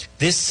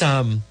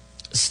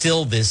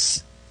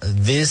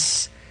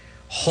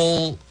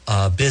whole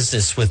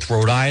business with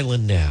Rhode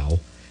Island now,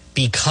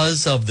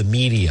 because of the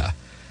media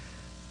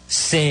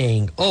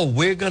saying, oh,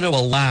 we're going to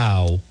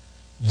allow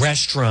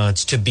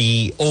restaurants to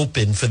be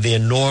open for their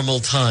normal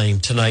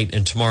time tonight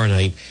and tomorrow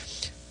night.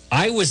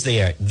 I was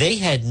there. They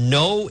had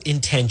no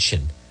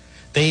intention,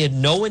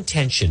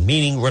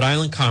 meaning Rhode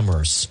Island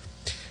Commerce,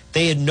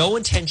 they had no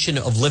intention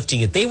of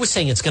lifting it. They were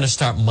saying it's going to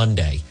start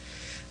Monday.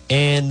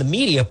 And the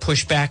media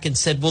pushed back and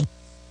said, well,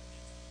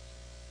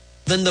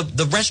 then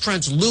the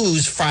restaurants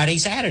lose Friday,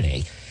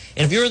 Saturday.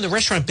 And if you're in the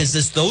restaurant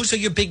business, those are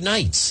your big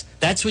nights.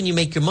 That's when you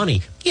make your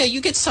money. Yeah, you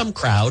get some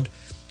crowd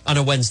on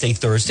a Wednesday,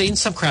 Thursday, and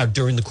some crowd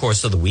during the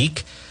course of the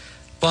week.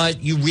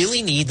 But you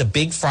really need the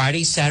big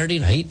Friday, Saturday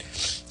night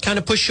kind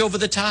of push over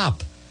the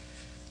top.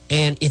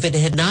 And if it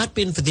had not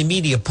been for the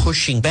media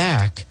pushing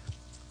back,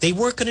 they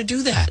weren't going to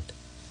do that.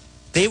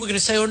 They were going to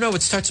say, oh, no,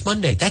 it starts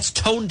Monday. That's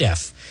tone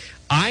deaf.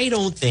 I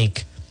don't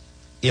think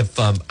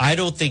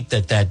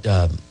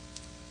that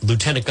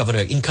Lieutenant Governor,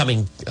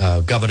 incoming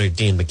Governor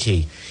Dan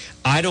McKee,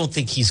 I don't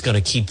think he's going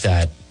to keep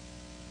that.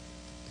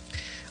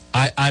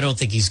 I don't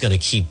think he's going to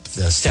keep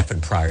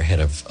Stephen Pryor head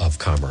of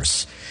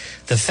Commerce.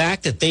 The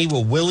fact that they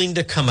were willing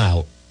to come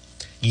out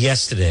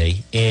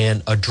yesterday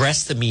and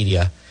address the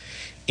media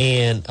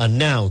and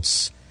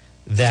announce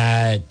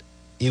that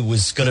it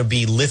was going to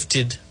be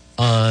lifted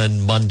on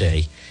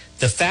Monday,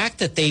 the fact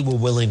that they were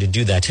willing to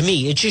do that, to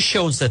me, it just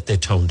shows that they're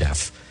tone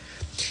deaf.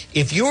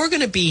 If you're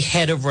going to be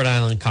head of Rhode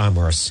Island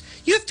Commerce,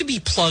 you have to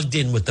be plugged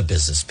in with the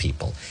business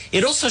people.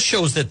 It also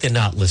shows that they're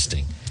not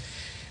listening,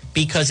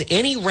 because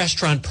any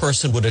restaurant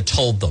person would have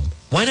told them,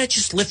 why not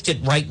just lift it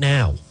right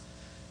now?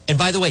 And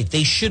by the way,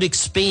 they should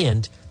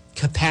expand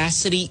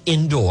capacity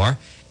indoor,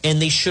 and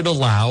they should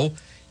allow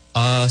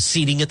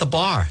seating at the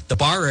bar. The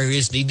bar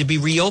areas need to be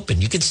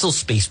reopened. You can still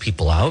space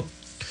people out.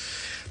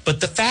 But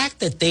the fact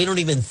that they don't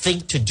even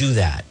think to do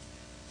that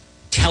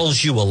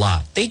tells you a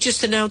lot. They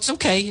just announced,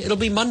 okay, it'll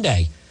be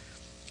Monday.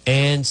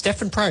 And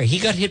Stephen Pryor, he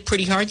got hit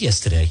pretty hard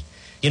yesterday.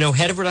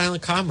 Head of Rhode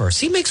Island Commerce.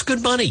 He makes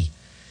good money.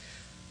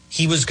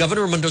 He was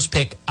Governor Raimondo's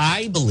pick.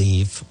 I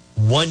believe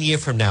 1 year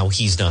from now,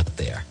 he's not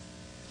there.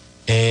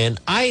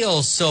 And I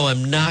also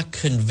am not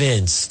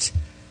convinced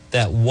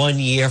that 1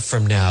 year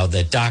from now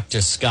that Dr.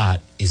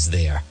 Scott is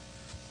there.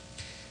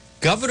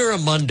 Governor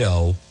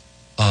Raimondo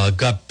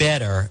got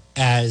better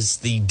as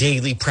the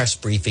daily press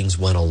briefings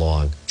went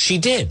along. She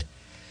did.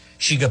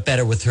 She got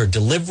better with her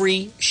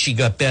delivery. She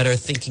got better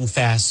thinking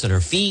fast on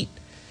her feet.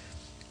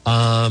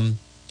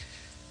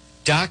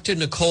 Dr.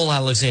 Nicole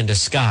Alexander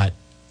Scott,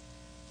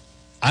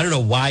 I don't know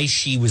why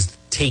she was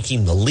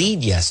taking the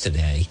lead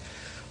yesterday,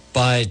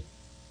 but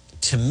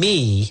to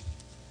me,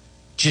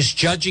 just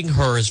judging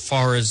her as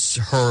far as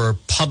her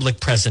public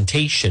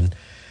presentation,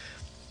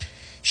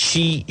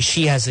 she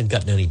hasn't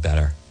gotten any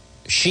better.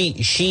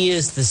 She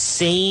is the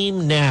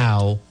same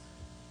now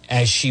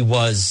as she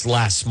was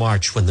last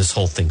March when this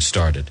whole thing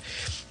started.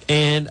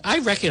 And I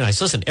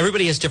recognize, listen,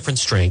 everybody has different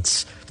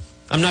strengths.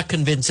 I'm not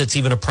convinced it's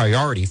even a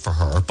priority for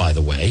her, by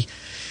the way.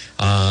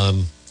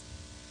 But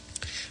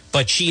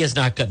she has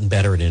not gotten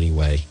better in any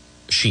way.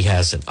 She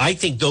hasn't. I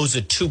think those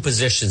are two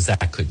positions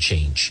that could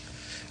change.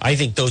 I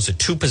think those are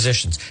two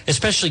positions,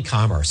 especially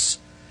commerce.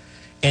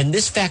 And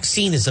this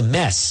vaccine is a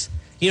mess.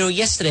 You know,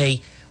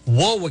 yesterday,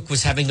 Warwick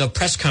was having a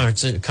press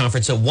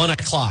conference at 1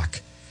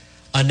 o'clock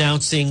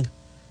announcing,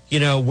 you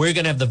know, we're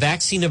going to have the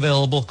vaccine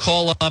available,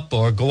 call up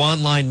or go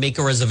online, make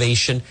a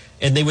reservation.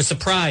 And they were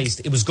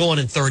surprised. It was gone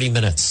in 30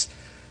 minutes.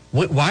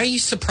 Why are you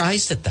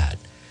surprised at that?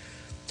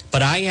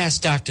 But I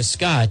asked Dr.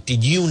 Scott,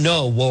 did you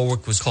know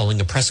Warwick was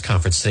calling a press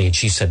conference today? And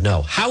she said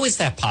no. How is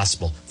that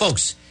possible?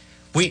 Folks,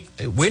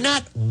 we're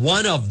not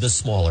one of the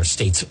smaller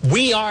states.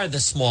 We are the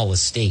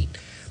smallest state.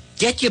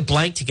 Get your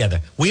blank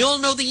together. We all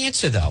know the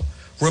answer, though.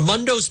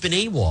 Raimondo's been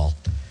AWOL.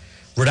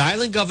 Rhode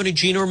Island Governor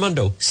Gina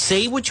Raimondo,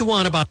 say what you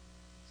want about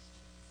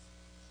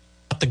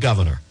the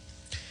governor.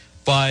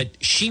 But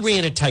she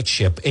ran a tight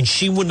ship, and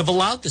she wouldn't have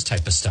allowed this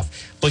type of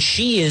stuff. But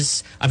she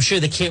is, I'm sure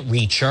they can't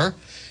reach her.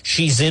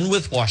 She's in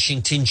with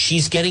Washington.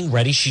 She's getting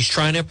ready. She's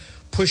trying to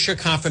push her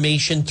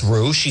confirmation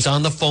through. She's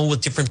on the phone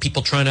with different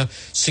people trying to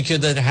secure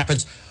that it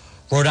happens.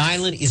 Rhode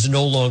Island is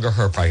no longer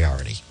her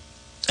priority.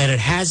 And it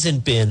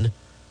hasn't been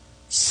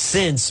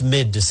since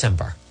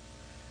mid-December.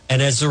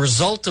 And as a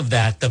result of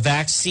that, the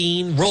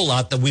vaccine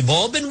rollout that we've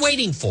all been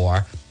waiting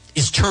for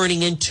is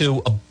turning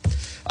into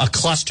a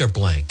cluster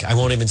blank. I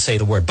won't even say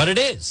the word, but it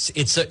is.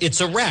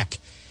 It's a wreck.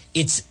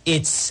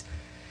 It's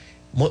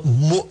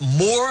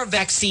more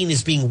vaccine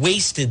is being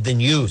wasted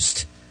than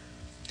used.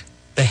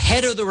 The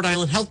head of the Rhode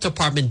Island Health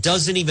Department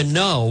doesn't even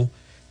know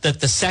that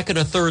the second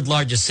or third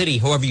largest city,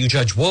 however you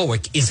judge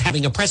Warwick, is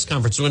having a press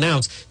conference to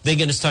announce they're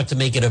going to start to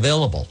make it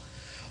available.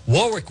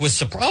 Warwick was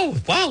surprised. Oh,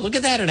 wow, look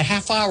at that. In a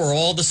half hour,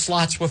 all the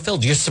slots were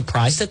filled. You're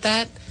surprised at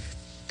that?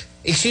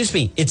 Excuse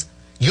me.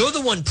 You're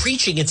the one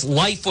preaching it's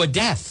life or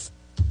death.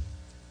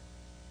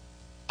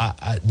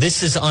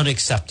 This is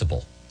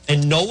unacceptable.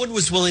 And no one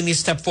was willing to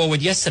step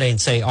forward yesterday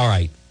and say, all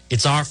right,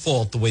 it's our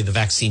fault the way the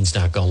vaccine's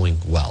not going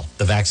well,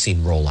 the vaccine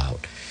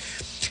rollout.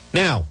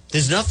 Now,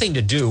 there's nothing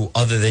to do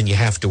other than you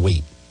have to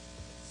wait.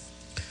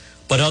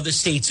 But other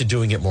states are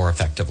doing it more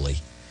effectively.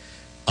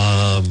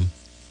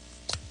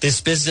 This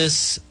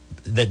business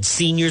that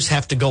seniors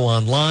have to go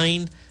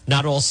online,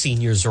 not all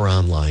seniors are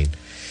online.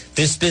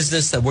 This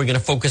business that we're going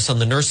to focus on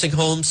the nursing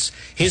homes,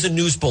 here's a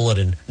news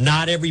bulletin.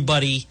 Not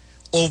everybody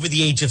over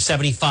the age of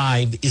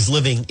 75 is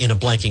living in a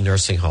blanking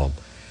nursing home.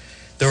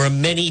 There are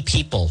many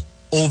people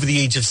over the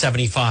age of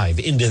 75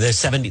 into their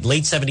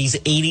late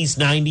 70s, 80s,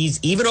 90s,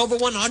 even over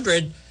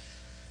 100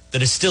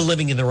 that are still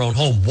living in their own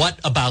home. What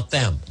about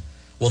them?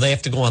 Well, they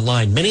have to go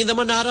online. Many of them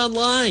are not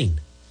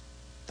online.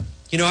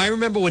 You know, I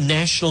remember when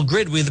National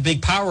Grid, we had the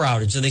big power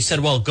outage, and they said,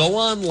 well, go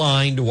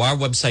online to our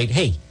website.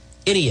 Hey,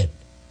 idiot.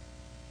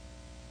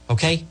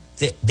 Okay?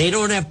 They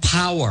don't have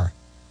power.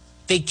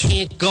 They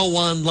can't go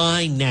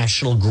online,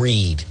 National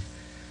Grid.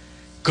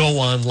 Go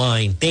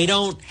online. They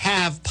don't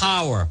have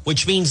power,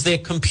 which means their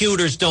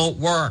computers don't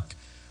work.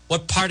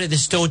 What part of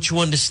this don't you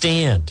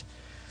understand?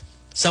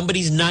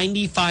 Somebody's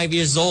 95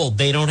 years old.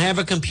 They don't have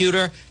a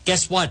computer.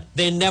 Guess what?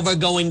 They're never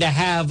going to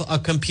have a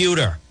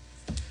computer.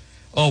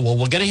 Oh, well,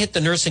 we're going to hit the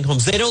nursing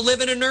homes. They don't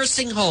live in a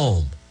nursing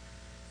home.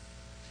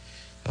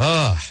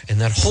 And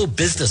that whole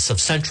business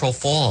of Central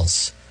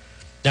Falls.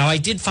 Now, I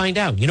did find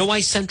out. You know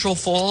why Central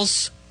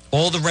Falls,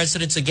 all the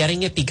residents are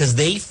getting it? Because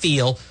they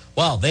feel,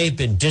 well, they've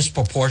been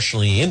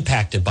disproportionately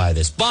impacted by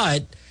this.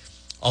 But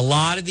a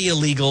lot of the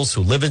illegals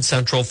who live in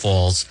Central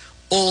Falls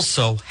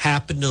also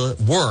happen to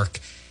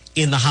work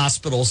in the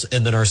hospitals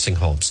and the nursing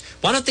homes.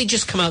 Why don't they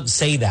just come out and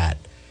say that?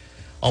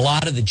 A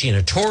lot of the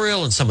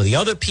janitorial and some of the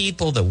other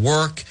people that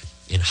work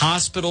in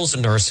hospitals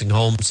and nursing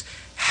homes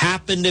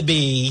happen to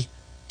be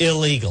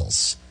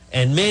illegals.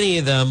 And many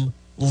of them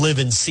live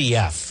in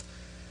CF.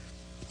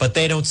 But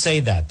they don't say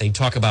that. They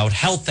talk about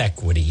health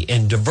equity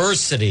and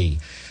diversity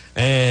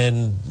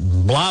and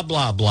blah,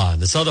 blah, blah,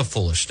 and this other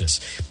foolishness.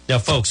 Now,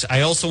 folks,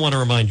 I also want to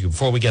remind you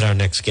before we get our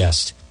next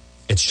guest,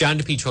 it's John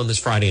DePietro on this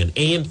Friday on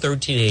AM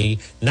 1380,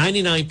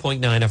 99.9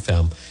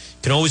 FM. You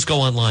can always go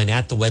online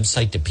at the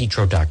website,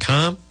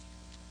 depetro.com.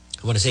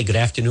 I want to say good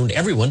afternoon to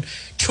everyone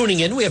tuning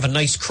in. We have a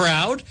nice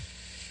crowd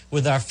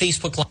with our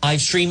Facebook live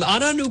stream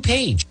on our new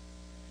page.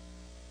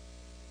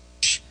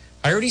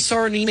 I already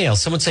saw an email.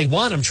 Someone say,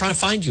 Juan, I'm trying to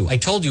find you. I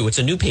told you it's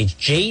a new page,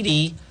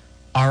 JD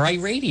RI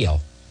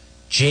Radio.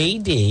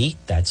 JD,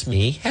 that's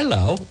me.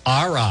 Hello,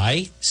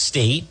 RI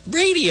State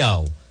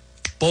Radio.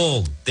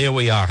 Boom, there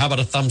we are. How about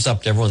a thumbs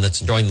up to everyone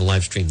that's enjoying the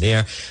live stream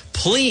there?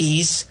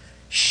 Please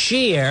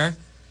share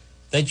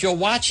that you're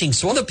watching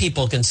so other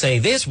people can say,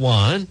 there's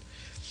Juan.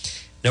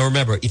 Now,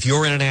 remember, if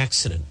you're in an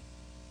accident,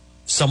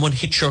 someone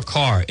hit your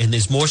car, and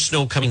there's more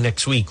snow coming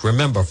next week,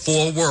 remember,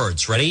 4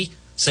 words. Ready?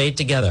 Say it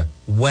together.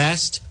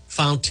 West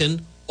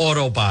Fountain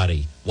Auto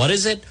Body. What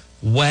is it?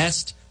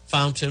 West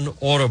Fountain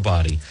Auto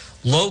Body,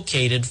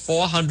 located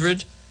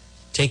 400,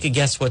 take a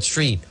guess what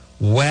street?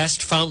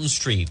 West Fountain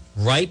Street,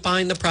 right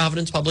behind the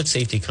Providence Public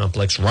Safety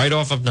Complex, right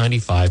off of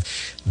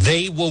 95.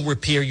 They will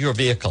repair your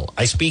vehicle.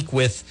 I speak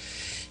with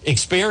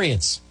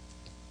experience.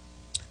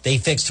 They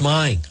fixed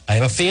mine. I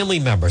have a family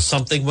member.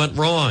 Something went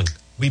wrong.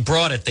 We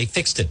brought it. They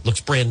fixed it.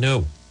 Looks brand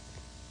new.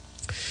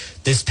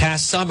 This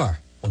past summer,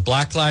 when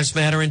Black Lives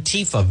Matter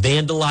Antifa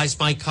vandalized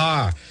my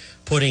car,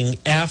 putting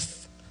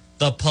F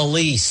the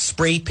police,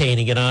 spray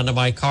painting it onto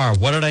my car.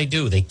 What did I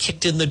do? They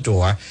kicked in the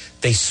door.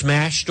 They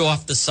smashed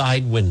off the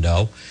side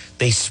window.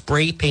 They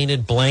spray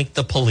painted blank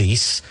the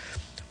police.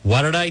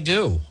 What did I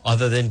do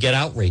other than get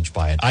outraged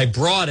by it? I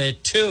brought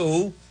it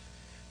to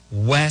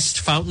West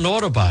Fountain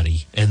Auto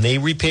Body, and they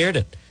repaired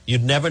it.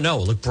 You'd never know.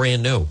 It looked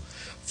brand new.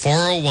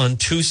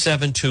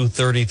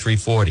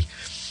 401-272-3340.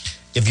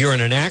 If you're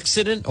in an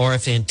accident or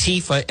if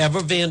Antifa ever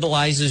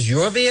vandalizes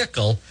your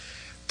vehicle,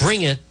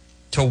 bring it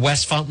to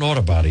West Fountain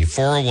Auto Body,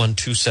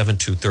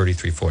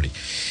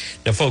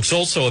 401-272-3340. Now, folks,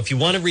 also, if you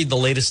want to read the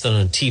latest on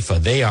Antifa,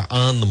 they are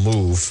on the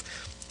move.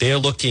 They're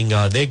looking,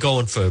 they're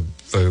going for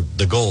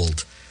the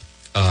gold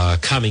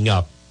coming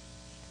up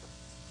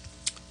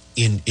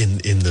in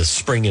the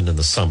spring and in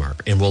the summer,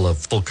 and we'll have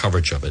full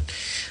coverage of it.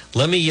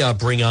 Let me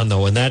bring on,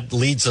 though, and that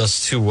leads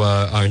us to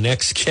our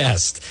next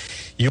guest.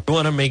 You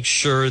want to make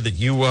sure that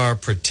you are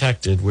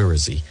protected. Where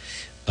is he?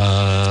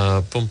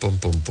 Boom, boom,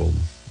 boom, boom.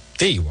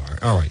 There you are.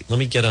 All right. Let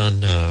me get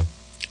on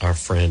our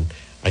friend.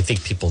 I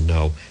think people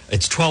know.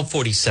 It's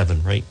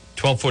 12:47, right?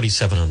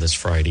 12:47 on this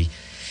Friday.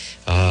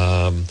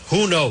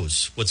 Who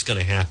knows what's going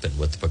to happen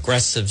with the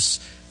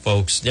progressives,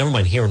 folks? Never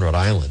mind here in Rhode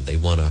Island. They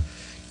want to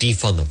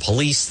defund the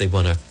police. They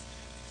want to.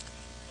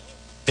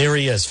 There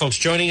he is. Folks,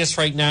 joining us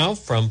right now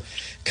from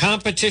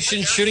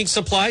Competition Shooting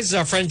Supplies is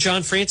our friend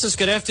John Francis.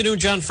 Good afternoon,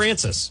 John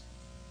Francis.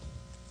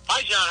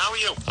 Hi, John. How are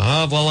you?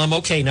 Well, I'm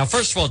okay. Now,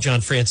 first of all,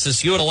 John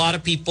Francis, you had a lot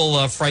of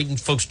people frightened.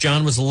 Folks,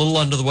 John was a little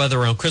under the weather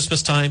around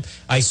Christmas time.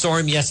 I saw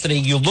him yesterday.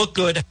 You look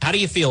good. How do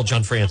you feel,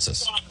 John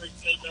Francis?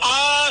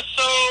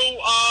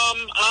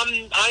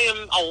 I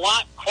am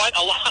quite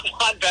a lot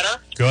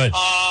better. Good.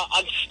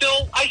 I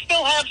still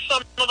have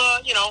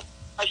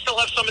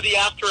some of the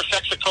after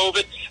effects of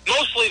COVID,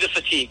 mostly the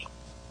fatigue.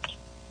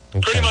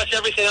 Okay. Pretty much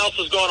everything else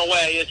is going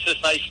away. It's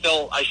just I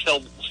still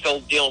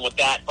dealing with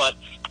that, but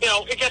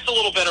it gets a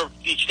little better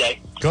each day.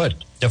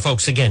 Good. Now,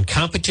 folks, again,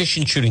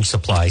 Competition Shooting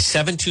Supply,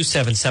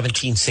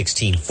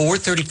 727-1716,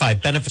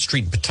 435 Benefit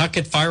Street in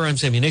Pawtucket,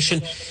 firearms,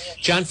 ammunition.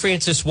 John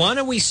Francis, why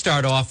don't we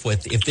start off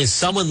with, if there's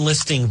someone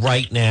listening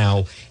right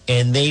now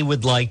and they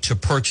would like to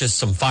purchase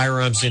some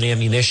firearms and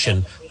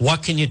ammunition,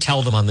 what can you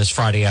tell them on this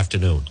Friday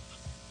afternoon?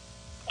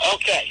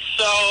 Okay,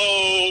 so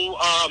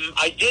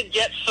I did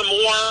get some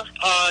more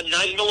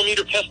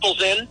 9mm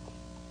pistols in.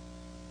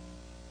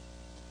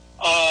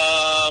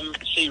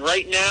 See,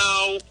 right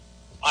now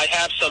I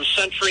have some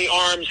Century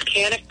Arms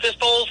Canik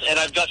pistols, and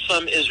I've got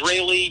some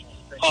Israeli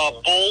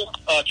Bull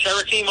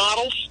Cherokee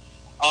models.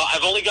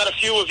 I've only got a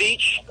few of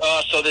each,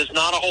 so there's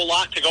not a whole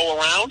lot to go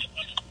around.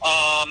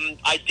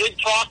 I did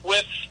talk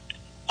with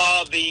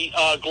the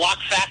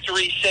Glock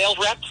Factory sales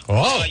rep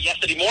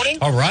yesterday morning.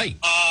 All right.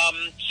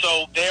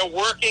 So they're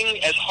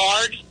working as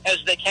hard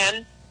as they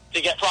can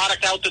to get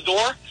product out the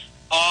door.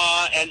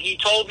 And he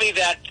told me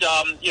that,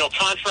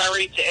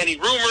 contrary to any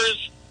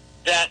rumors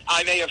that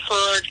I may have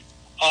heard,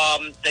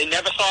 they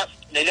never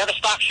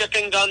stopped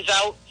shipping guns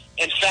out.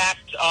 In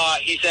fact,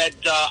 he said,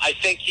 I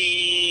think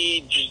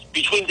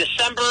between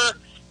December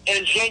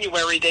and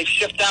January, they've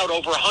shipped out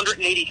over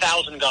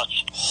 180,000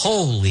 guns.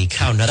 Holy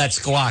cow! Now that's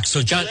Glock.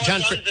 So John, more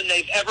guns than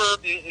they've ever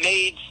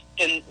made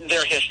in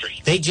their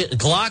history.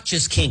 Glock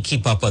just can't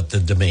keep up with the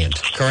demand.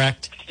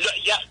 Correct?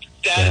 Yeah,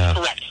 that is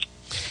correct.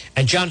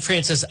 And John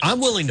Francis,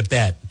 I'm willing to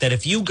bet that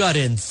if you got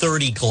in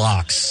 30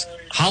 Glocks,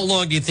 how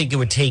long do you think it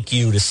would take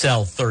you to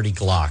sell 30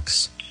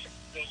 Glocks?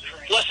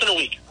 Less than a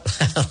week.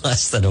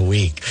 Less than a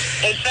week.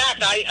 In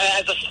fact,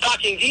 as a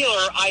stocking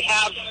dealer, I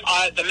have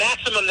the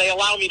maximum they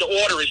allow me to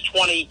order is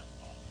 20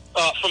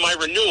 for my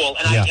renewal,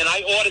 and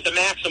I ordered the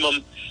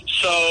maximum.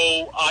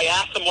 So I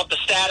asked him what the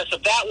status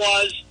of that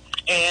was,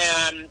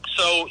 and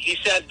so he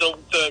said the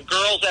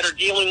girls that are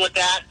dealing with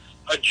that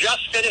are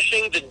just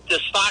finishing the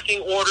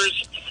stocking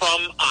orders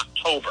from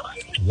October.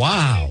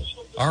 Wow.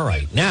 All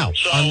right. Now,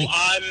 so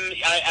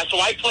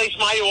I placed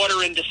my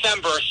order in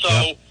December,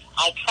 so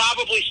I'll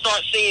probably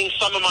start seeing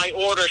some of my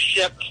orders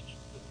shipped,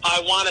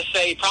 I want to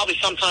say, probably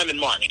sometime in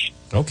March.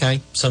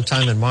 Okay,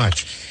 sometime in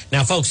March.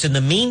 Now, folks, in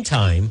the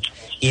meantime,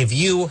 if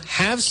you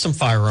have some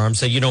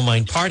firearms that you don't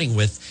mind parting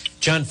with,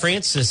 John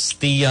Francis,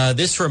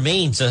 this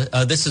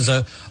is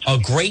a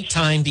great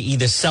time to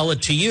either sell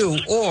it to you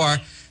or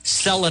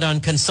sell it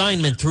on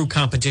consignment through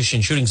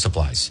Competition Shooting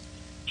Supplies.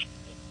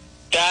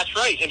 That's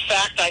right. In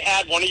fact, I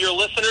had one of your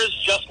listeners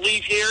just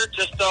leave here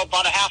just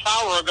about a half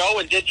hour ago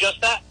and did just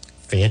that.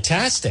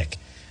 Fantastic.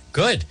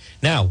 Good.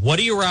 Now, what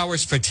are your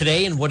hours for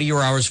today and what are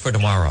your hours for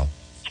tomorrow?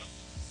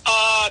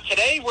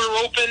 Today we're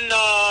open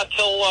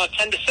till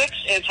 10 to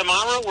 6, and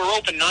tomorrow we're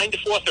open 9 to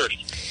 4:30.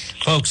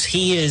 Folks,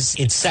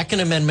 it's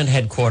Second Amendment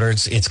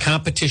headquarters. It's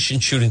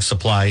Competition Shooting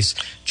Supplies.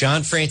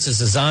 John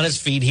Francis is on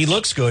his feet. He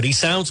looks good. He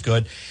sounds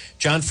good.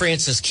 John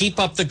Francis, keep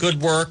up the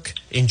good work.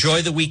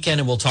 Enjoy the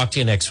weekend, and we'll talk to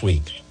you next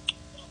week.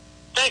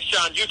 Thanks,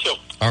 John. You too.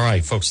 All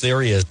right, folks,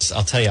 there he is.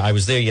 I'll tell you, I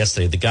was there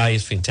yesterday. The guy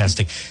is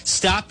fantastic.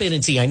 Stop in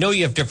and see. I know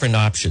you have different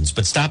options,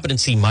 but stop in and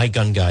see my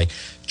gun guy,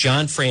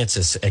 John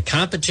Francis, at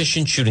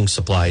Competition Shooting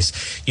Supplies.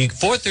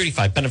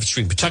 435 Benefit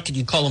Street, Pawtucket.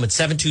 You call him at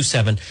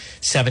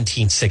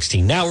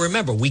 727-1716. Now,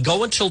 remember, we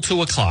go until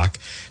 2 o'clock.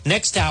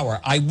 Next hour,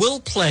 I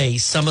will play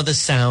some of the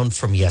sound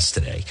from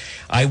yesterday.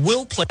 I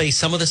will play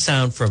some of the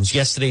sound from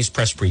yesterday's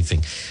press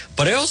briefing.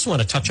 But I also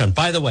want to touch on,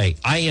 by the way,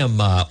 I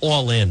am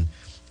all in,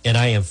 and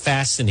I am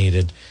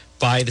fascinated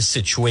by the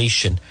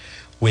situation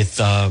with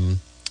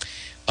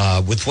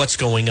what's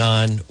going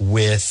on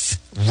with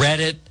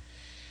Reddit.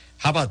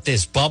 How about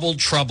this? Bubble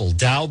trouble,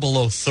 Dow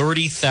below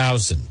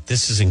 30,000.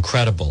 This is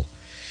incredible.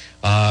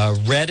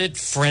 Reddit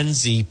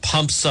frenzy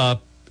pumps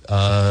up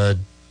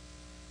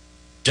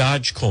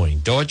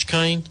Dogecoin,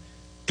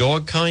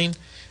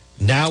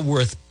 now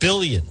worth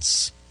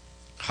billions.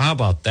 How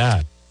about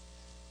that?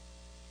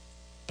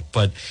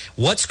 But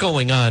what's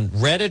going on?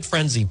 Reddit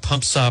frenzy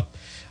pumps up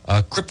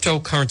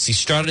cryptocurrency.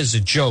 Started as a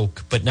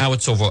joke, but now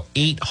it's over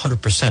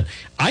 800%.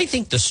 I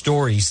think the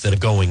stories that are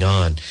going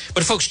on.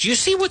 But folks, do you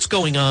see what's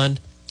going on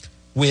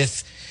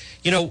with,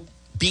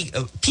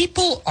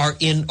 people are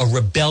in a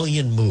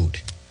rebellion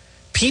mood.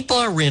 People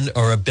are in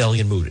a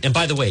rebellion mood. And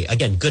by the way,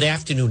 again, good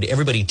afternoon to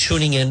everybody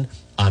tuning in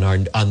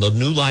on the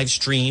new live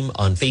stream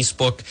on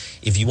Facebook.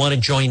 If you want to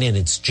join in,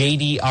 it's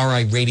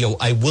JDRI Radio.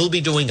 I will be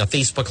doing a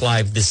Facebook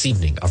Live this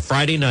evening, a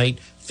Friday night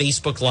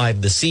Facebook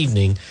Live this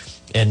evening.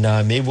 And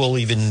maybe we'll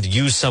even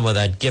use some of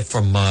that gift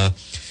from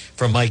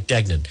Mike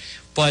Degnan.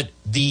 But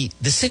the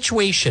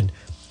situation,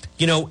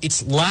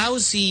 it's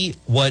lousy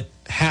what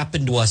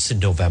happened to us in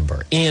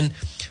November. And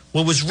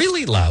what was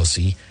really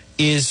lousy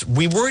is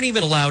we weren't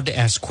even allowed to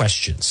ask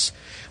questions.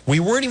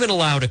 We weren't even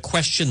allowed to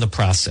question the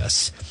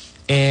process.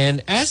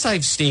 And as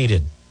I've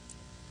stated,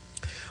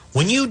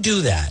 when you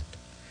do that,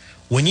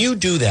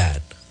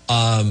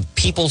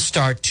 people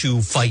start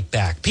to fight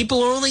back.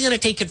 People are only going to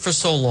take it for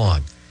so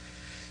long.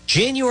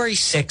 January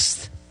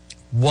 6th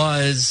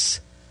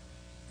was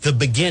the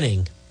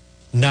beginning,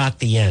 not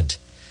the end.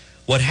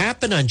 What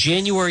happened on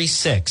January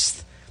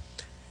 6th,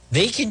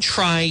 they can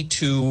try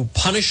to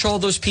punish all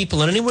those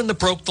people and anyone that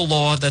broke the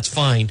law, that's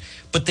fine.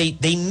 But they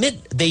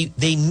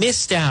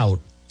missed out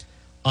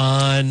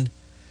on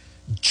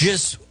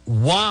just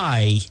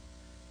why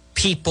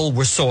people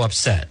were so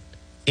upset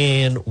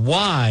and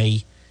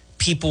why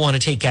people want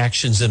to take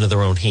actions into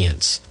their own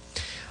hands.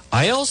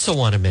 I also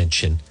want to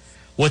mention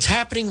what's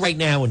happening right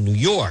now in New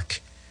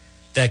York,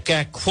 that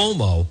guy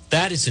Cuomo,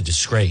 that is a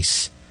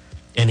disgrace.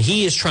 And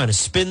he is trying to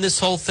spin this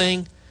whole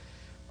thing.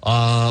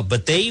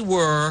 But they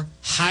were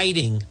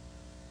hiding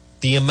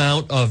the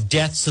amount of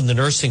deaths in the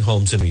nursing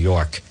homes in New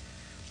York.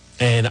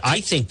 And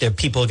I think that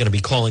people are going to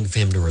be calling for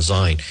him to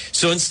resign.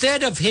 So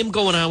instead of him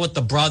going on with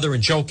the brother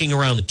and joking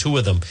around the two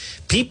of them,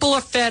 people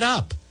are fed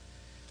up.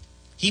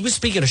 He was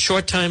speaking a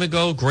short time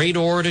ago, great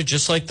orator,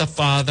 just like the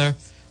father.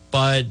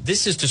 But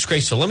this is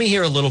disgraceful. Let me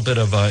hear a little bit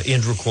of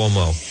Andrew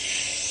Cuomo.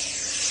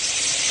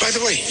 By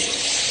the way,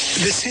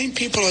 the same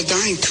people are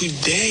dying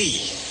today.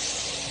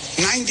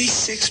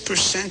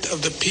 96%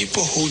 of the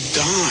people who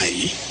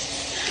die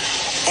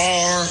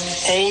are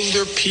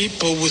older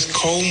people with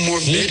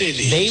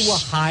comorbidities. They were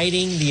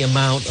hiding the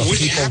amount of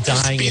people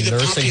dying in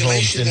nursing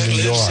homes in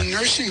New York. In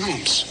nursing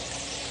homes.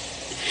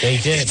 They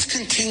did. It's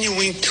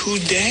continuing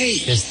today.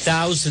 There's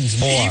thousands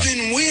more.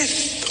 Even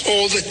with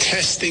all the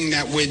testing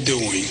that we're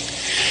doing.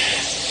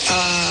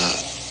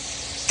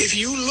 If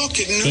you look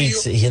at New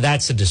York...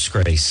 That's a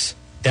disgrace.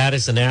 That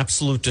is an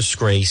absolute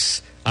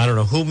disgrace. I don't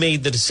know who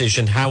made the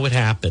decision, how it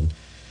happened,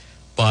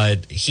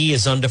 but he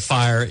is under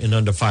fire and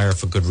under fire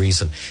for good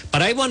reason.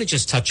 But I want to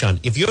just touch on,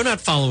 if you're not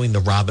following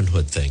the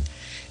Robinhood thing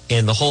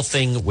and the whole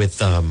thing with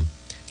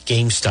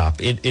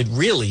GameStop, it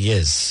really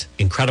is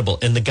incredible.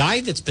 And the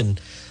guy that's been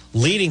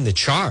leading the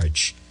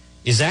charge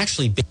is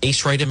actually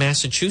based right in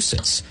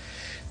Massachusetts.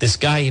 This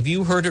guy, have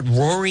you heard it?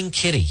 Roaring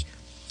Kitty.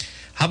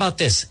 How about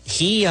this?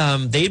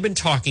 They've been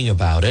talking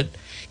about it.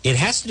 It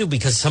has to do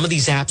because some of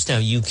these apps now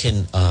you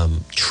can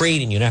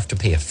trade and you don't have to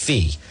pay a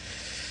fee.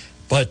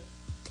 But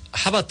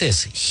how about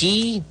this?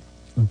 He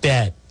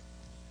bet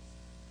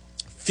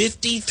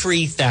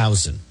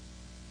 $53,000.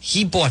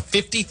 He bought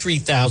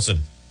 $53,000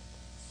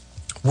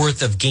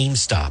 worth of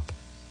GameStop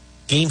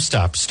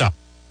stock.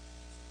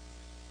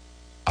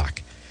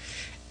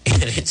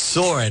 And it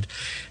soared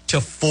to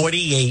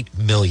 $48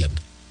 million.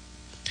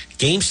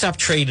 GameStop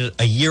traded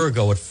a year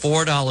ago at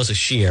 $4 a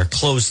share,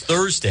 closed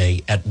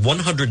Thursday at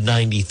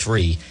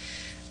 $193.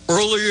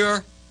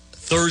 Earlier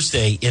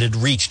Thursday, it had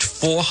reached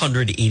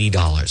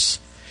 $480.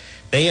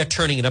 They are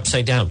turning it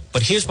upside down.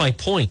 But here's my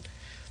point.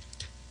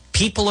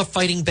 People are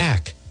fighting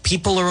back.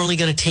 People are only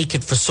going to take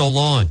it for so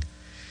long.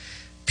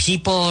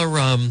 People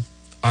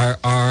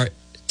are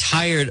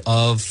tired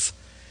of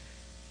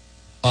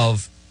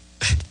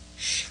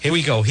Here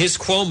we go. Here's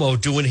Cuomo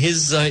doing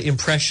his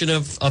impression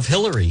of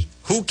Hillary.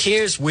 Who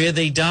cares where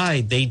they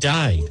died? They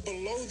died.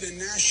 Below the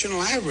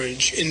national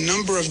average in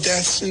number of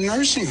deaths in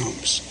nursing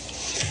homes.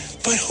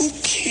 But who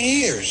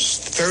cares?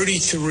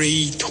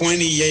 33,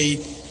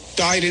 28,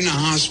 died in a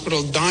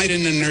hospital, died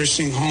in a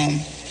nursing home.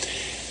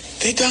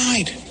 They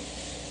died.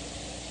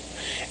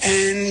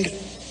 And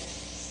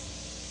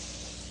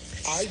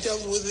I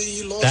dealt with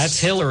the loss. That's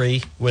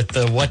Hillary with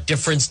the what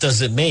difference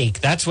does it make?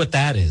 That's what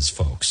that is,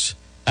 folks.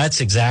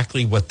 That's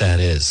exactly what that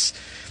is.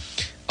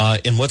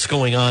 And what's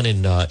going on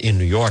in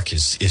New York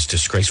is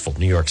disgraceful,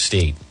 New York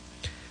State.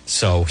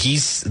 So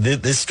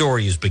this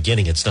story is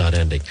beginning. It's not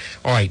ending.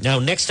 All right. Now,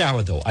 next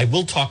hour, though, I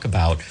will talk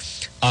about,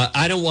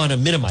 I don't want to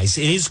minimize.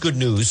 It is good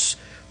news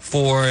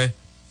for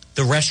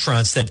the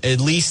restaurants that at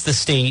least the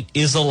state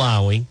is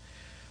allowing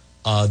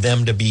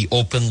them to be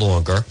open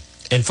longer.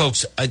 And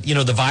folks,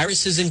 the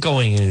virus isn't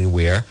going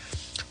anywhere.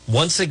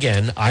 Once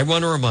again, I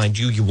want to remind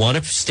you, you want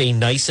to stay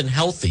nice and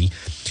healthy.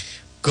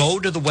 Go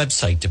to the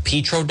website,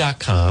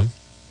 DePetro.com.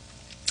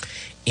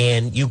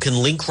 And you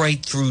can link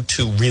right through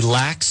to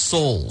Relax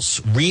Souls,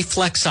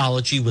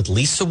 Reflexology with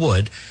Lisa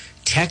Wood.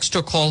 Text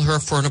or call her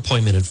for an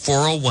appointment at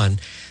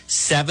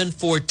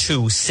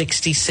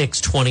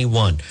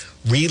 401-742-6621.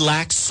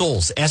 Relax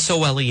Souls,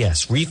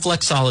 SOLES,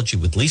 Reflexology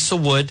with Lisa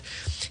Wood.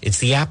 It's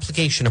the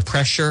application of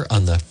pressure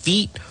on the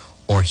feet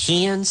or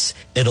hands.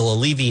 It'll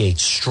alleviate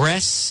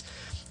stress.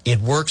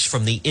 It works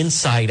from the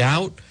inside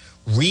out.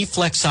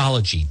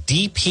 Reflexology,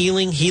 deep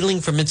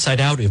healing from inside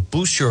out. It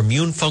boosts your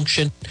immune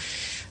function.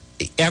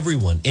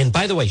 Everyone. And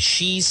by the way,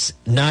 she's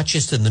not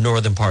just in the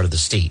northern part of the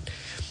state.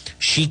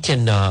 She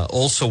can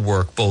also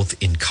work both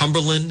in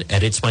Cumberland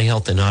at It's My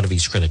Health and out of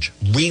East Greenwich.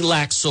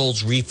 Relax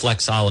Souls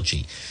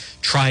Reflexology.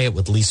 Try it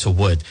with Lisa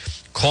Wood.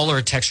 Call her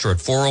or text her at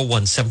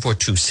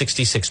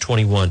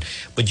 401-742-6621.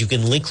 But you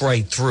can link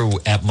right through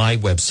at my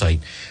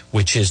website,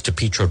 which is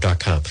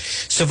DePetro.com.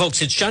 So,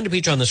 folks, it's John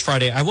DePetro on this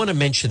Friday. I want to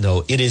mention,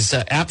 though, it is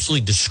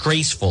absolutely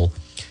disgraceful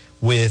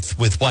with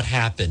what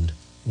happened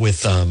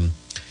with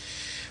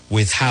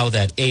how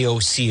that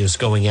AOC is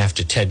going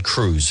after Ted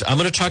Cruz. I'm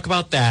going to talk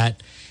about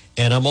that,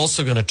 and I'm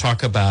also going to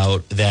talk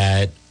about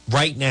that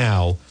right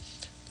now.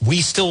 We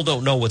still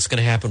don't know what's going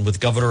to happen with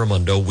Governor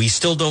Raimondo. We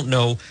still don't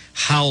know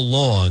how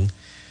long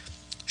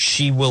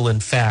she will, in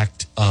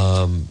fact,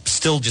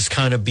 still just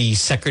kind of be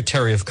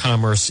Secretary of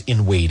Commerce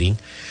in waiting.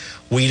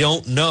 We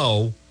don't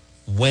know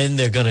when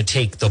they're going to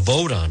take the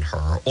vote on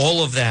her.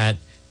 All of that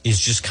is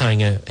just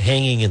kind of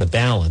hanging in the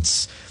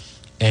balance.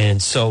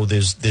 And so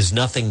there's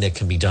nothing that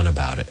can be done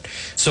about it.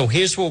 So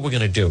here's what we're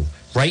going to do.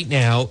 Right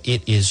now,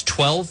 it is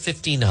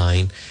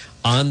 12:59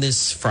 on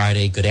this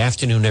Friday. Good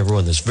afternoon,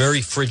 everyone. This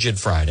very frigid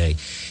Friday.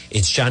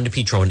 It's John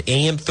DePetro on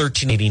AM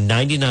 1380,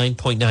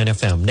 99.9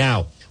 FM.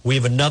 Now, we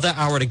have another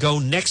hour to go.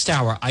 Next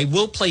hour, I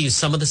will play you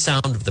some of the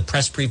sound of the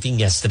press briefing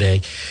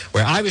yesterday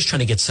where I was trying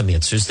to get some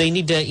answers. They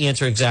need to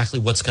answer exactly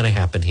what's going to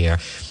happen here.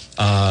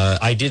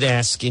 I did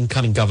ask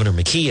incoming Governor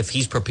McKee if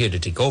he's prepared to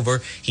take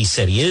over. He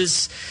said he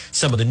is.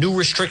 Some of the new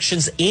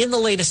restrictions and the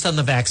latest on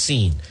the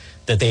vaccine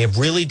that they have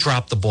really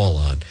dropped the ball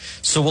on.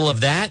 So we'll have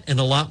that and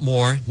a lot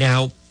more.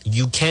 Now,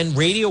 you can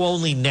radio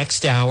only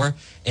next hour.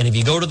 And if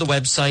you go to the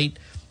website,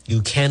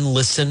 you can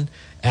listen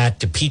at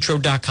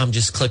DePetro.com.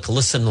 Just click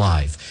Listen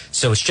Live.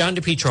 So it's John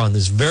DePetro on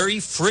this very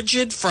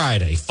frigid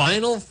Friday,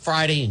 final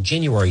Friday in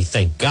January,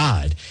 thank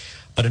God.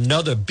 But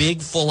another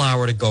big full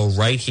hour to go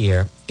right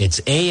here. It's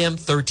AM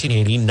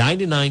 1380,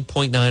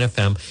 99.9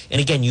 FM.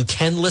 And again, you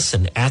can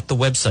listen at the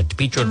website,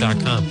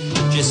 DePetro.com.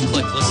 Just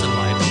click Listen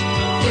Live.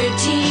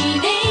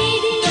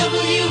 1380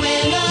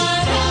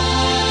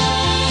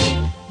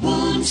 WNRI,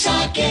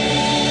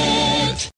 Woonsocket.